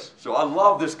 Gorgeous. So I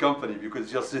love this company because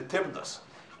just they tipped us.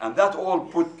 And that all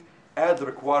add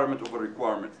requirement over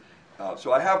requirement.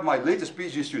 So I have my latest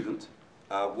PhD student,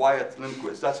 Wyatt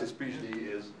Lindquist. That's his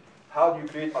PhD, is how do you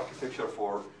create architecture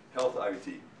for health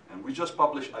IoT? And we just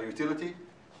published iUtility.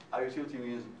 iUtility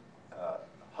means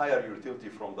higher utility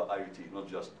from the IoT, not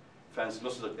just fancy,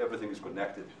 not so that everything is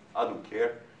connected. I don't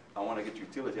care. I want to get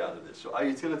utility out of this. So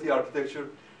iUtility architecture,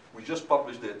 we just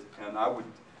published it, and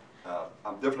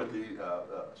I'm definitely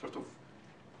sort of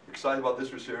excited about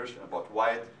this research and about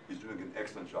Wyatt. He's doing an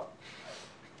excellent job.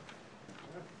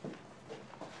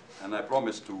 And I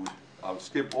promise I'll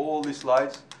skip all these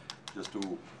slides just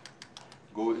to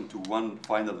go into one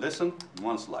final lesson in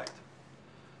one slide.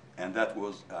 And that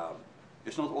was,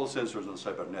 it's not all sensors and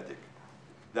cybernetic.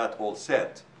 That all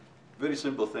said, very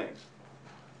simple things.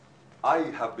 I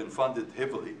have been funded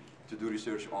heavily to do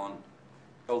research on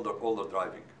older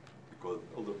driving, because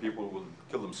older people will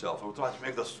kill themselves. We'll try to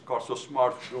make the car so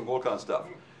smart, doing all kinds of stuff.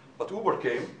 But Uber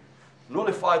came,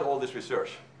 nullified all this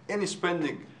research. Any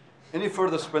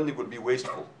further spending would be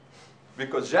wasteful.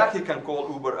 Because Jackie can call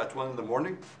Uber at 1 in the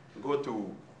morning, go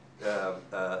to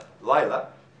Lila,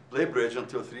 play bridge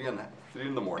until 3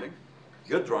 in the morning,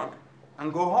 get drunk,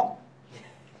 and go home.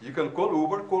 You can call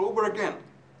Uber again.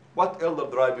 What elder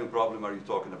driving problem are you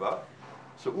talking about?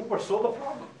 So Uber solved the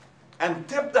problem and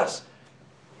tipped us.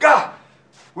 God,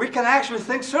 we can actually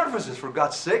think services, for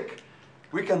God's sake.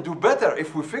 We can do better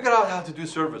if we figure out how to do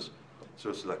service.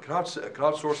 So it's like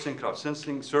crowdsourcing,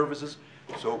 crowd-sensing services.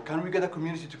 So can we get a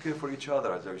community to care for each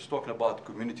other? As I was talking about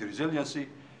community resiliency,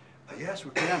 yes,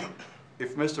 we can.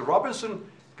 If Mr. Robinson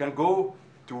can go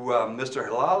to Mr.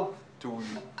 Helal to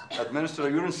administer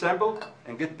a urine sample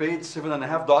and get paid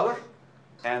 $7.50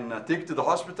 and take it to the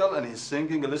hospital, and he's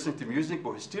singing and listening to music,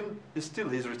 but he's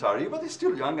retiree, but he's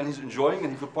still young and he's enjoying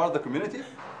and he feels part of the community.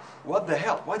 What the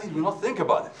hell? Why did we not think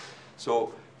about it?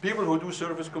 So people who do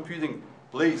service computing,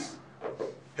 please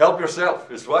help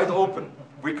yourself. It's wide open.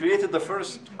 We created the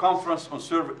first conference on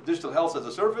digital health as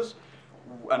a service,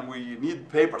 and we need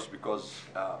papers because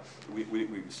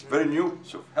it's very new,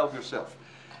 so help yourself.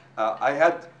 I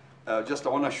have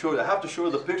to show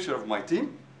the picture of my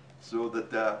team so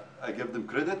that I give them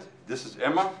credit. This is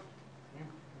Emma.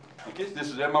 Okay, this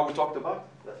is Emma we talked about.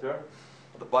 That's her,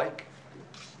 the bike.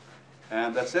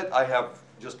 And that's it. I have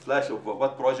just flash of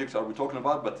what projects are we talking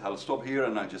about, but I'll stop here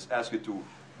and I just ask you to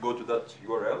go to that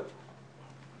URL.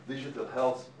 Digital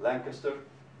Health Lancaster,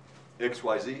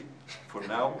 XYZ. For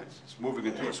now, it's moving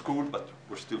into a school, but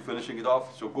we're still finishing it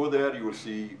off. So go there, you will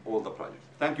see all the projects.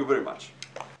 Thank you very much.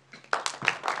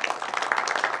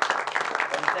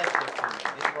 Fantastic.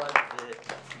 This was,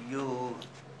 you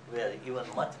were even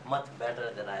much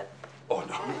better than I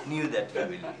knew that you will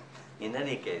be. In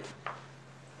any case,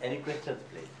 any questions,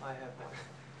 please? I have one.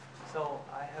 So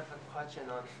I have a question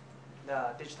on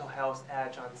the digital health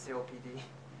edge on COPD.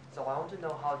 So I want to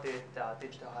know how did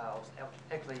digital health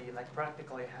actually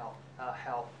practically help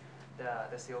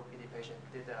the COPD patient?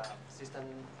 Did the system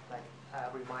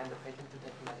remind the patient to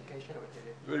take medication, or did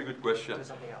it Very good question. do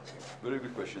something else? Very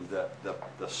good question.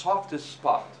 The softest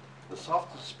spot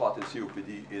in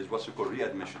COPD is what's called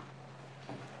readmission.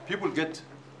 People get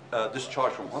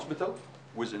discharged from hospital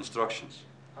with instructions.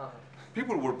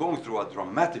 People were going through a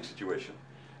dramatic situation,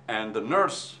 and the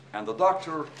nurse and the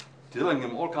doctor telling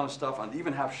them all kinds of stuff, and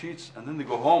even have sheets, and then they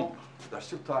go home. They're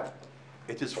still tired.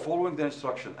 It is following the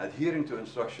instruction, adhering to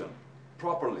instruction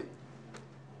properly.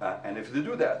 And if they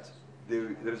do that,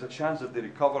 there is a chance that they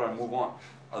recover and move on.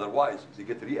 Otherwise, they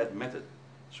get readmitted.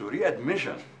 So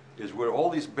readmission is where all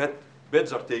these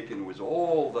beds are taken, with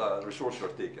all the resources are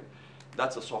taken.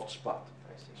 That's a soft spot.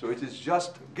 So it is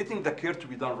just getting the care to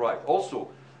be done right. Also,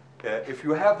 if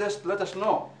you have this, let us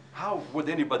know. How would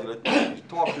anybody you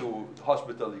talk to the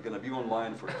hospital? You're going to be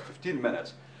online for 15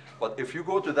 minutes. But if you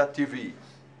go to that TV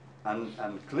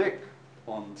and click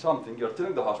on something, you're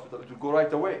telling the hospital to go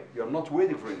right away. You're not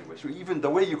waiting for anyone. So even the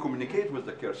way you communicate with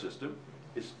the care system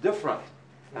is different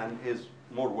and is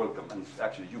more welcome and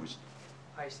actually used.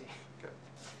 I see. Okay.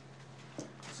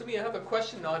 Sumi, I have a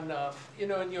question on,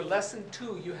 in your lesson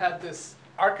 2, you had this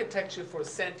architecture for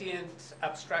sentient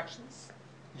abstractions.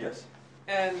 Yes.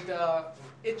 And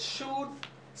it showed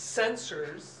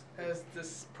sensors as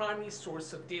this primary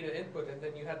source of data input, and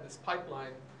then you had this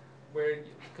pipeline where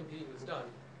computing was done.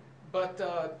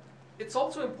 But it's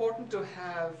also important to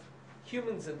have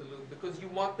humans in the loop because you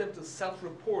want them to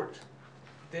self-report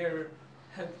their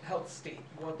health state.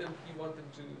 You want them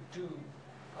to do,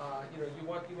 you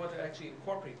want to actually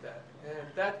incorporate that, and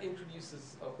that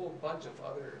introduces a whole bunch of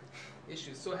other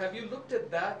issues. So have you looked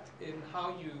at that in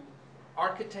how you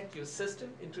architect your system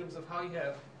in terms of how you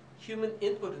have human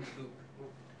input in the loop,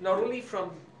 not only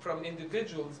from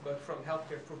individuals, but from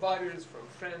healthcare providers, from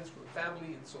friends, from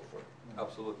family, and so forth?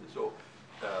 Absolutely. So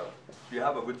you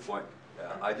have a good point.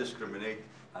 I discriminate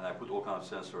and I put all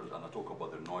kinds of sensors and I talk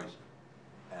about their noise.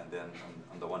 And then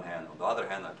on the one hand, on the other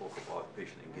hand, I talk about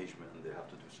patient engagement and they have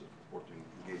to do self-reporting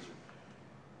engagement.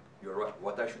 You're right.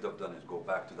 What I should have done is go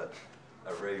back to that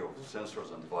array of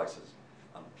sensors and devices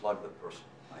and plug the person.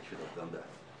 I should have done that.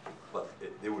 But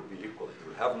they would be equal. They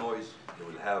will have noise, they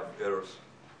will have errors.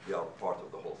 They are part of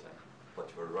the whole thing.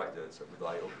 But you're right, it's a good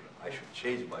eye-opener. I should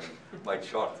change my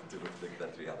chart to reflect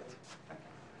that reality. Thank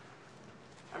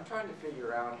you. I'm trying to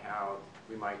figure out how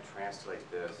we might translate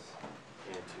this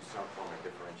into some form of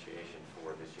differentiation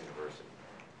for this university.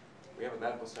 We have a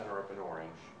medical center up in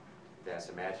Orange that's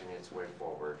imagining its way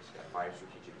forward. It's got 5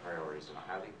 strategic priorities in a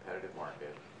highly competitive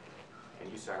market, and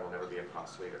USAR will never be a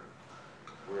cost leader.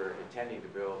 We're intending to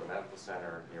build a medical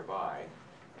center nearby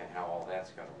and how all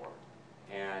that's going to work.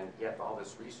 And yet all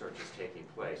this research is taking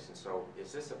place. And so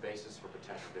is this a basis for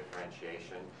potential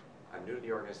differentiation? I'm new to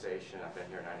the organization. I've been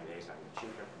here 90 days. I'm the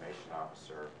Chief Information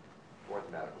Officer for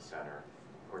the medical center.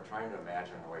 We're trying to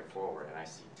imagine our way forward. And I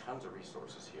see tons of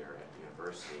resources here at the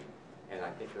university. And I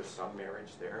think there's some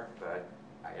marriage there. But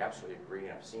I absolutely agree.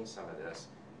 And I've seen some of this.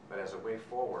 But as a way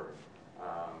forward,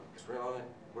 because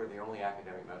we're the only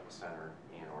academic medical center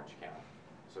in Orange County.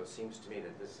 So it seems to me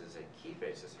that this is a key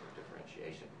basis for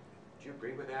differentiation. Do you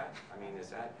agree with that? I mean,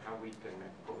 is that how we can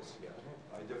pull this together?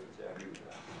 I definitely agree with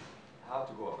that. How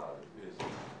to go about it is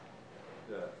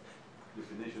the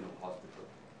definition of hospital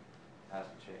has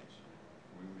to change.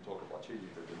 We talk about changing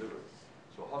the delivery.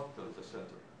 So hospital is the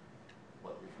center.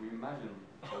 But if we imagine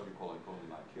what we call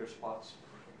like care spots,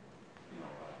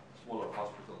 smaller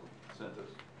hospital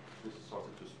centers, this is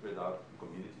started to spread out in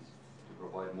communities to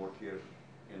provide more care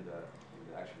in the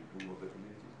actual room of the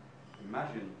community.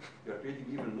 Imagine you're creating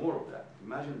even more of that.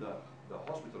 Imagine the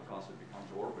hospital concept becomes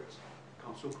orbits,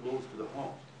 comes so close to the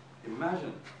home.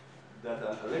 Imagine that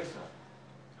an Alexa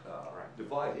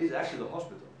device is actually the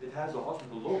hospital. It has the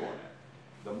hospital logo on it.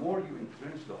 The more you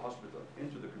entrench the hospital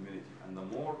into the community and the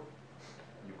more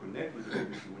you connect with the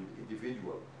community, with the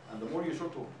individual, and the more you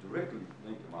sort of directly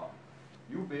link them up,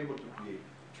 you'll be able to create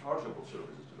chargeable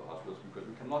services to the hospitals because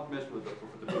we cannot mess with the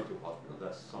profitability of hospitals.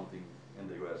 That's something in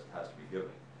the US has to be given.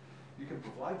 You can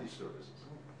provide these services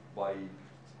by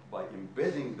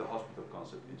embedding the hospital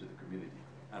concept into the community.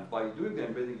 And by doing the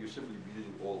embedding, you simply be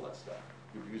using all that stuff.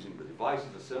 You're using the devices,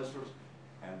 the sensors,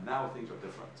 and now things are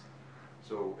different.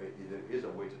 So there is a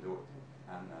way to do it.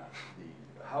 And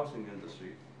the housing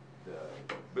industry,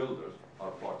 the builders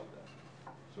are part of that.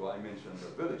 So I mentioned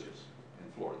the villages in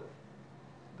Florida.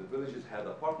 The villages had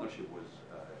a partnership with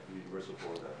Universal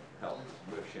Florida Health,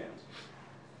 UF Shands.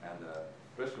 And the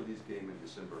press release came in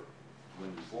December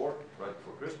 24, right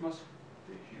before Christmas,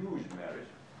 a huge marriage,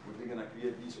 where they're going to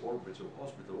create these orbits of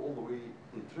hospital all the way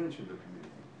entrenched in the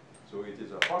community. So it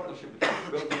is a partnership between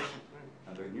the builders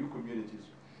and the new communities.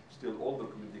 Still, all the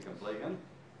community can play in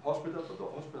hospital, but the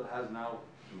hospital has now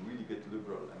to really get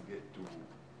liberal and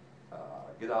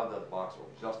get out of that box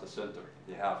of just the center.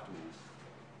 They have to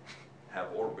have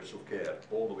orbits of care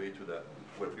all the way to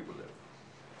where people live.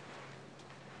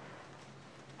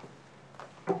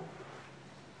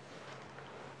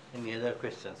 Any other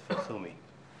questions for Sumi?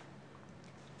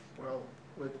 Well,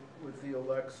 with the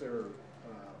Alexa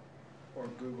or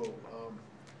Google,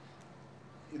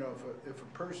 if a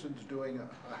person's doing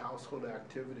a household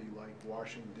activity like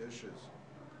washing dishes,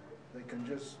 they can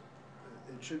it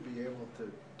should be able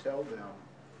to tell them,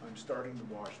 I'm starting to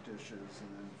wash dishes, and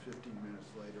then 15 minutes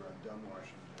later I'm done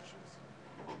washing dishes,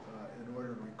 in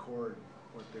order to record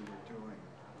what they were doing.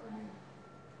 I mean,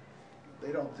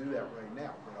 they don't do that right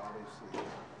now, but obviously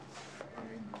I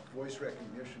mean, voice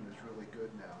recognition is really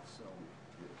good now, so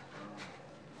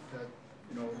that,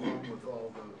 you know, along with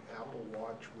all the Apple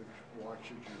Watch, which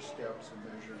watches your steps and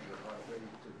measures your heart rate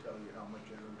to tell you how much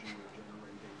energy you're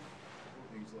generating,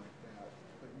 things like that.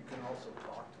 But you can also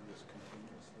talk to this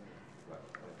continuously. Right.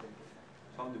 I think.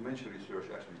 Some dementia research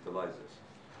actually utilizes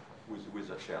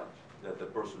with a challenge that the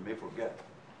person may forget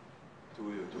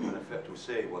to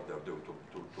say what they're doing,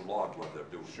 to log what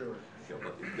they're doing. Sure. Yeah,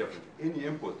 but definitely any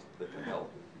input that can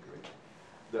help would be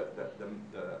great.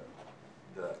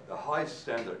 The highest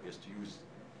standard is to use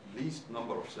least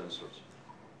number of sensors,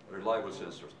 reliable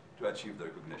sensors, to achieve the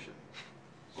recognition.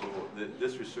 So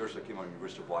this research that came out of the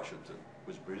University of Washington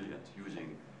was brilliant,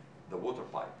 using the water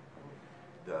pipe,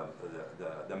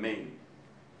 the main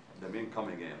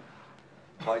coming in.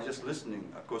 By just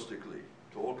listening acoustically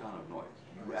to all kind of noise,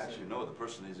 you actually know the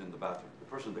person is in the bathroom, the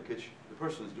person in the kitchen, the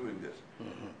person is doing this.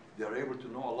 They are able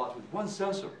to know a lot with one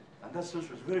sensor, and that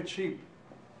sensor is very cheap.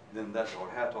 Then that's our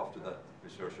hat off to that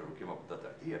researcher who came up with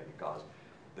that idea, because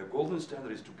the golden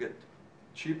standard is to get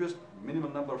cheapest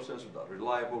minimum number of sensors that are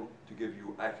reliable to give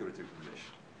you accurate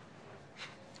information.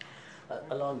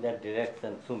 Along that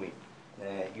direction, Sumi,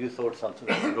 you showed something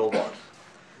like robots.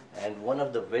 And one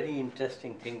of the very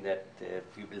interesting things that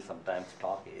people sometimes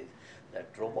talk is that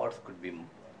robots could be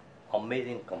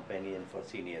amazing companion for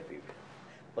senior people,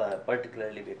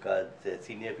 particularly because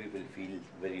senior people feel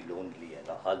very lonely and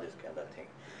all this kind of thing.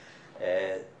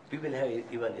 People have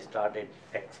even started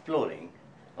exploring,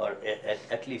 or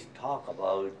at least talk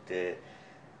about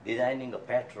designing a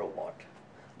pet robot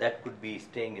that could be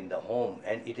staying in the home,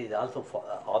 and it is also for,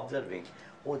 observing,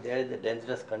 oh, there is a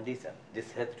dangerous condition.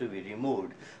 This has to be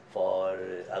removed, for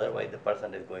otherwise the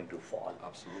person is going to fall.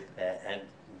 Absolutely. And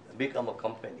become a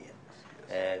companion.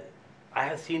 I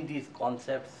have seen these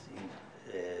concepts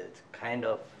in kind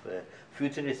of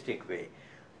futuristic way.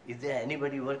 Is there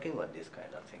anybody working on this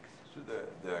kind of things? So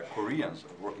the Koreans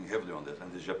are working heavily on this,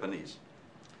 and the Japanese.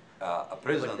 A But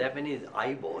president. Japanese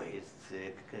Aibo is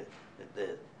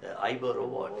the Aibo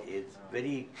robot is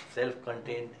very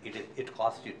self-contained. It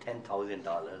costs you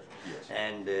 $10,000, Yes.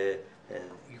 and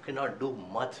you cannot do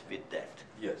much with that.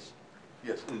 Yes,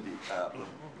 yes, indeed.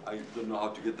 I don't know how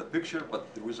to get the picture,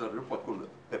 but there was a robot called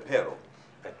Pepero.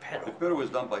 Pepero. Pepero was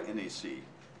done by NEC in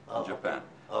Oh, Japan.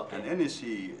 okay. And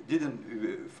NEC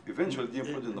eventually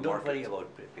didn't put it in the Don't market. worry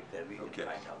about picture. We Okay. can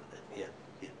find out that. Yeah.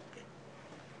 Okay.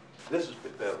 This is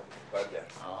Pepero, right there.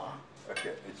 Ah.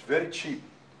 Okay, it's very cheap.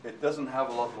 It doesn't have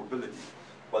a lot of mobility,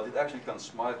 but it actually can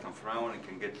smile, can frown, it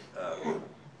can get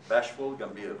bashful, can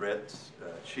be red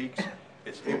cheeks.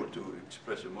 It's able to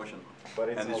express emotion, But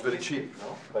it's and it's very autistic, cheap.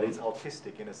 no? But it's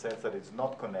autistic in a sense that it's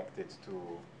not connected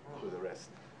to the rest.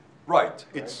 Right.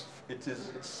 It's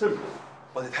simple,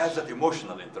 but it has that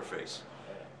emotional interface,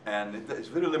 and it's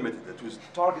very limited. It was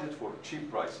targeted for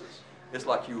cheap prices. It's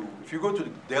like if you go to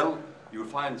Dell, you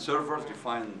find servers, you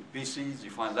find PCs, you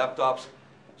find laptops.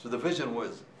 So the vision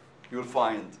was, you'll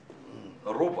find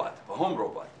a robot, a home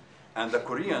robot, and the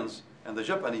Koreans and the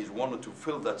Japanese wanted to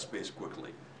fill that space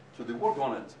quickly, so they worked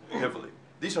on it heavily.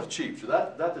 These are cheap, so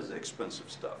that is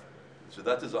expensive stuff. So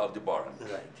that is Aldebaran.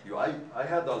 Right. I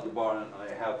had Aldebaran, and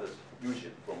I have this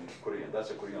Fusion from Korean.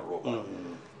 That's a Korean robot.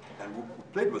 And we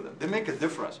played with them. They make a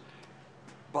difference.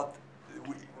 But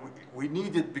we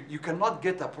needed, you cannot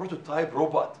get a prototype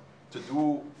robot to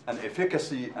do an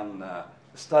efficacy and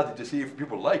study to see if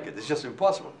people like it. It's just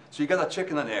impossible. So you got a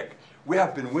chicken and egg. We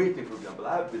have been waiting, for example.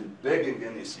 I have been begging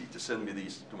NEC to send me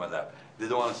these to my lab. They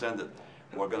don't want to send it.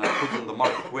 We're going to put it in the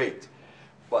market, wait.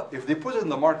 But if they put it in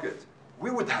the market, we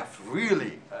would have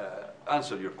really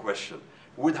answered your question.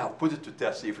 We would have put it to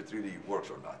test, see if it really works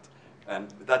or not. And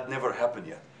that never happened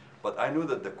yet. But I know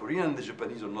that the Korean and the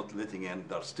Japanese are not letting in.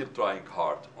 They're still trying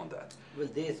hard on that. Well,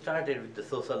 they started with the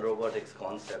social robotics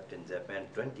concept in Japan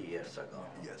 20 years ago.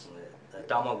 Yes.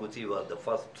 Tamaguchi was the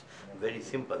first very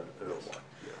simple robot.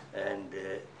 Yeah. And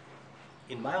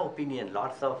in my opinion,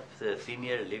 lots of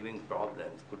senior living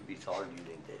problems could be solved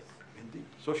using this. Indeed.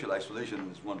 Social isolation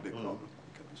is one big problem.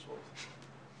 It can be solved.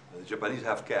 The Japanese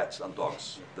have cats and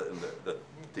dogs that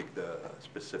take the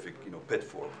specific, pet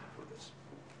form for this.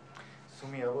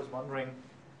 Sumi, I was wondering,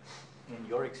 in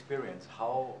your experience,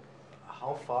 how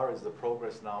far is the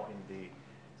progress now in the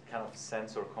kind of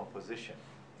sensor composition,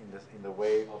 in the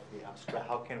way of the abstract?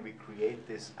 How can we create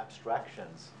these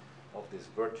abstractions of these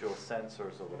virtual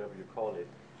sensors, or whatever you call it,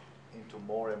 into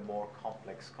more and more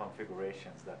complex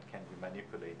configurations that can be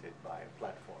manipulated by a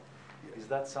platform? Yes. Is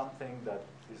that something that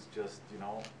is just,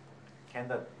 can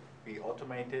that be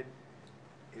automated?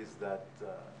 Is that,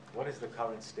 what is the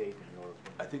current state in your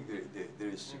opinion? I think there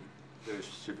is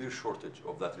severe shortage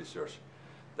of that research.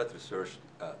 that research,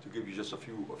 to give you just a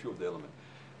few of the elements,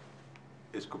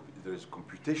 there is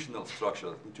computational structure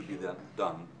that need to be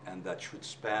done, and that should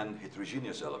span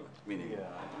heterogeneous elements, meaning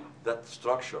that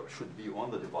structure should be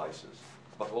on the devices,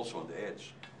 but also on the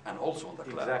edge, and also on the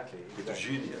cloud. Exactly.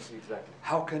 Heterogeneous. Exactly.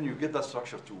 How can you get that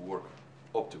structure to work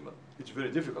optimal? It's very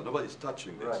difficult. Nobody's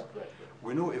touching this. Right.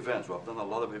 We know events. We have done a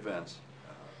lot of events.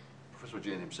 Professor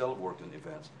Jain himself worked in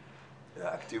events.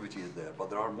 Activity is there, but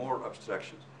there are more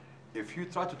abstractions. If you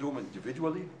try to do them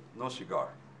individually, no cigar.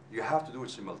 You have to do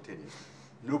it simultaneously.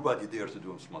 Nobody dares to do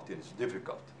them simultaneously. It's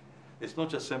difficult. It's not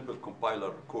just simple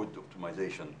compiler code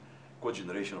optimization, code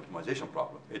generation optimization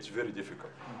problem. It's very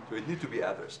difficult. So it needs to be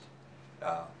addressed.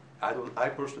 I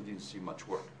personally didn't see much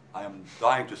work. I am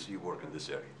dying to see work in this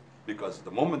area, because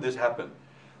the moment this happened,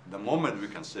 the moment we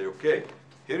can say, okay,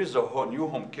 here is a new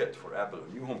home kit for Apple,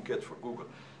 a new home kit for Google.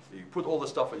 You put all the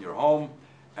stuff in your home,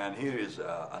 and here is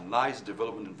a nice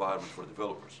development environment for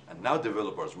developers. And now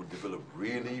developers will develop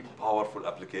really powerful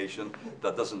application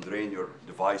that doesn't drain your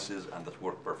devices and that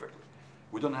work perfectly.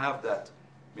 We don't have that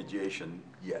mediation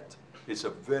yet. It's a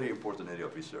very important area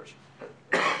of research.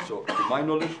 So to my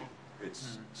knowledge,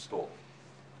 it's stalled.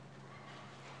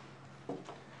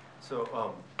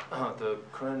 So the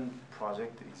current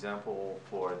project example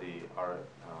for our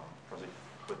project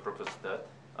with purpose that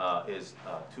is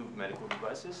two medical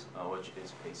devices, which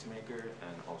is pacemaker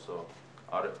and also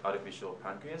artificial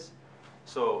pancreas.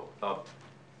 So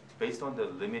based on the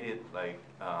limited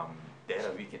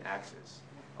data we can access,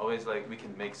 always we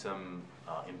can make some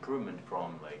improvement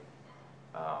from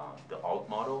the old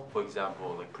model. For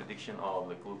example, prediction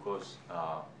of glucose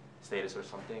status or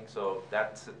something. So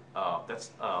that's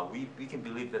we can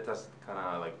believe that that's kind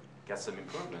of get some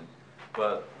improvement,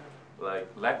 but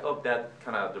lack of that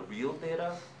kind of the real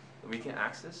data we can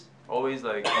access, always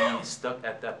we're stuck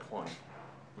at that point.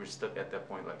 We're stuck at that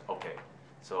point, okay,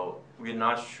 so we're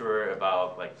not sure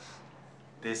about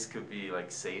this could be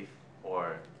safe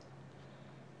or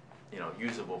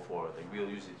usable for real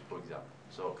usage, for example.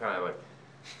 So kind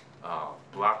of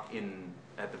locked in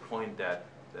at the point that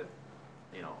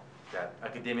that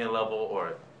academia level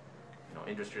or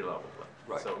industry level.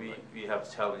 Right. So we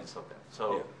have challenges of that.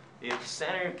 So if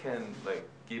center can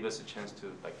give us a chance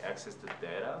to access the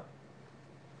data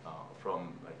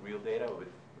from real data,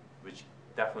 which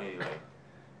definitely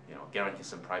guarantees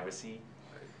some privacy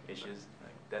issues,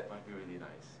 that might be really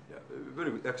nice. Yeah,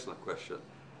 very excellent question.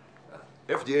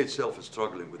 FDA itself is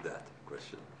struggling with that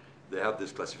question. They have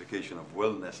this classification of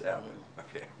wellness app.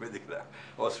 Okay, medical app.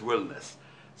 Oh, it's wellness.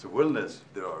 So wellness,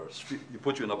 you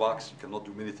put you in a box, you cannot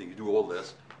do anything, you do all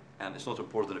this, and it's not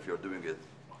important if you're doing it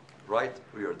right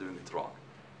or you're doing it wrong.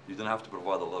 You don't have to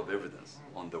provide a lot of evidence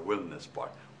on the wellness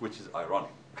part, which is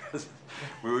ironic, because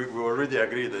we already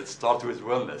agreed that it starts with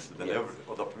wellness, then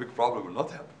or the big problem will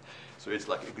not happen. So it's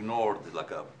ignored,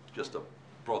 just a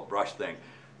broad brush thing.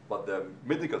 But the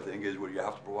medical thing is where you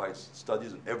have to provide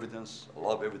studies and evidence, a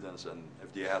lot of evidence, and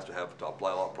FDA has to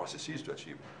apply a lot of processes to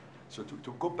achieve it. So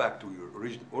to go back to your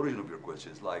origin of your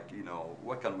questions,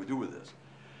 what can we do with this?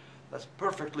 That's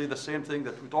perfectly the same thing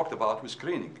that we talked about with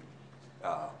screening.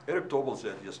 Eric Tobel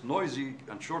said, yes, noisy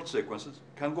and short sequences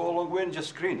can go a long way in just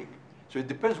screening. So it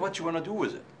depends what you want to do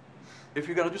with it. If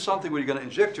you're going to do something where you're going to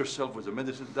inject yourself with the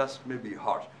medicine, that's maybe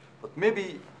harsh. But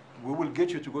maybe we will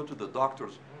get you to go to the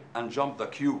doctors and jump the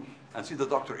queue and see the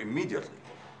doctor immediately,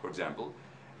 for example,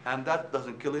 and that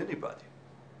doesn't kill anybody.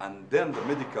 And then the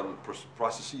medical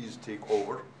processes take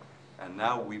over, and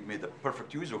now we've made a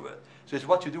perfect use of it. So it's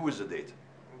what you do with the data.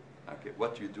 Okay,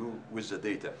 what you do with the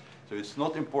data. So it's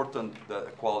not important the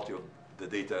quality of the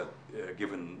data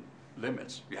given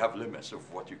limits. You have limits of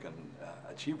what you can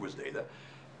achieve with data,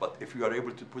 but if you are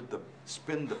able to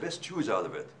spin the best use out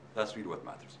of it, that's really what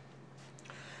matters.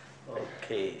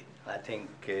 Okay, I think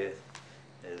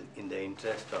in the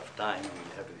interest of time,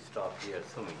 we'll have to stop here,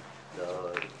 Sumi.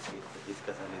 The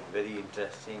discussion is very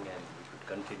interesting and we could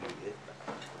continue it.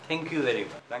 Thank you very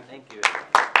much. Thank you. Thank you very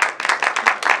much.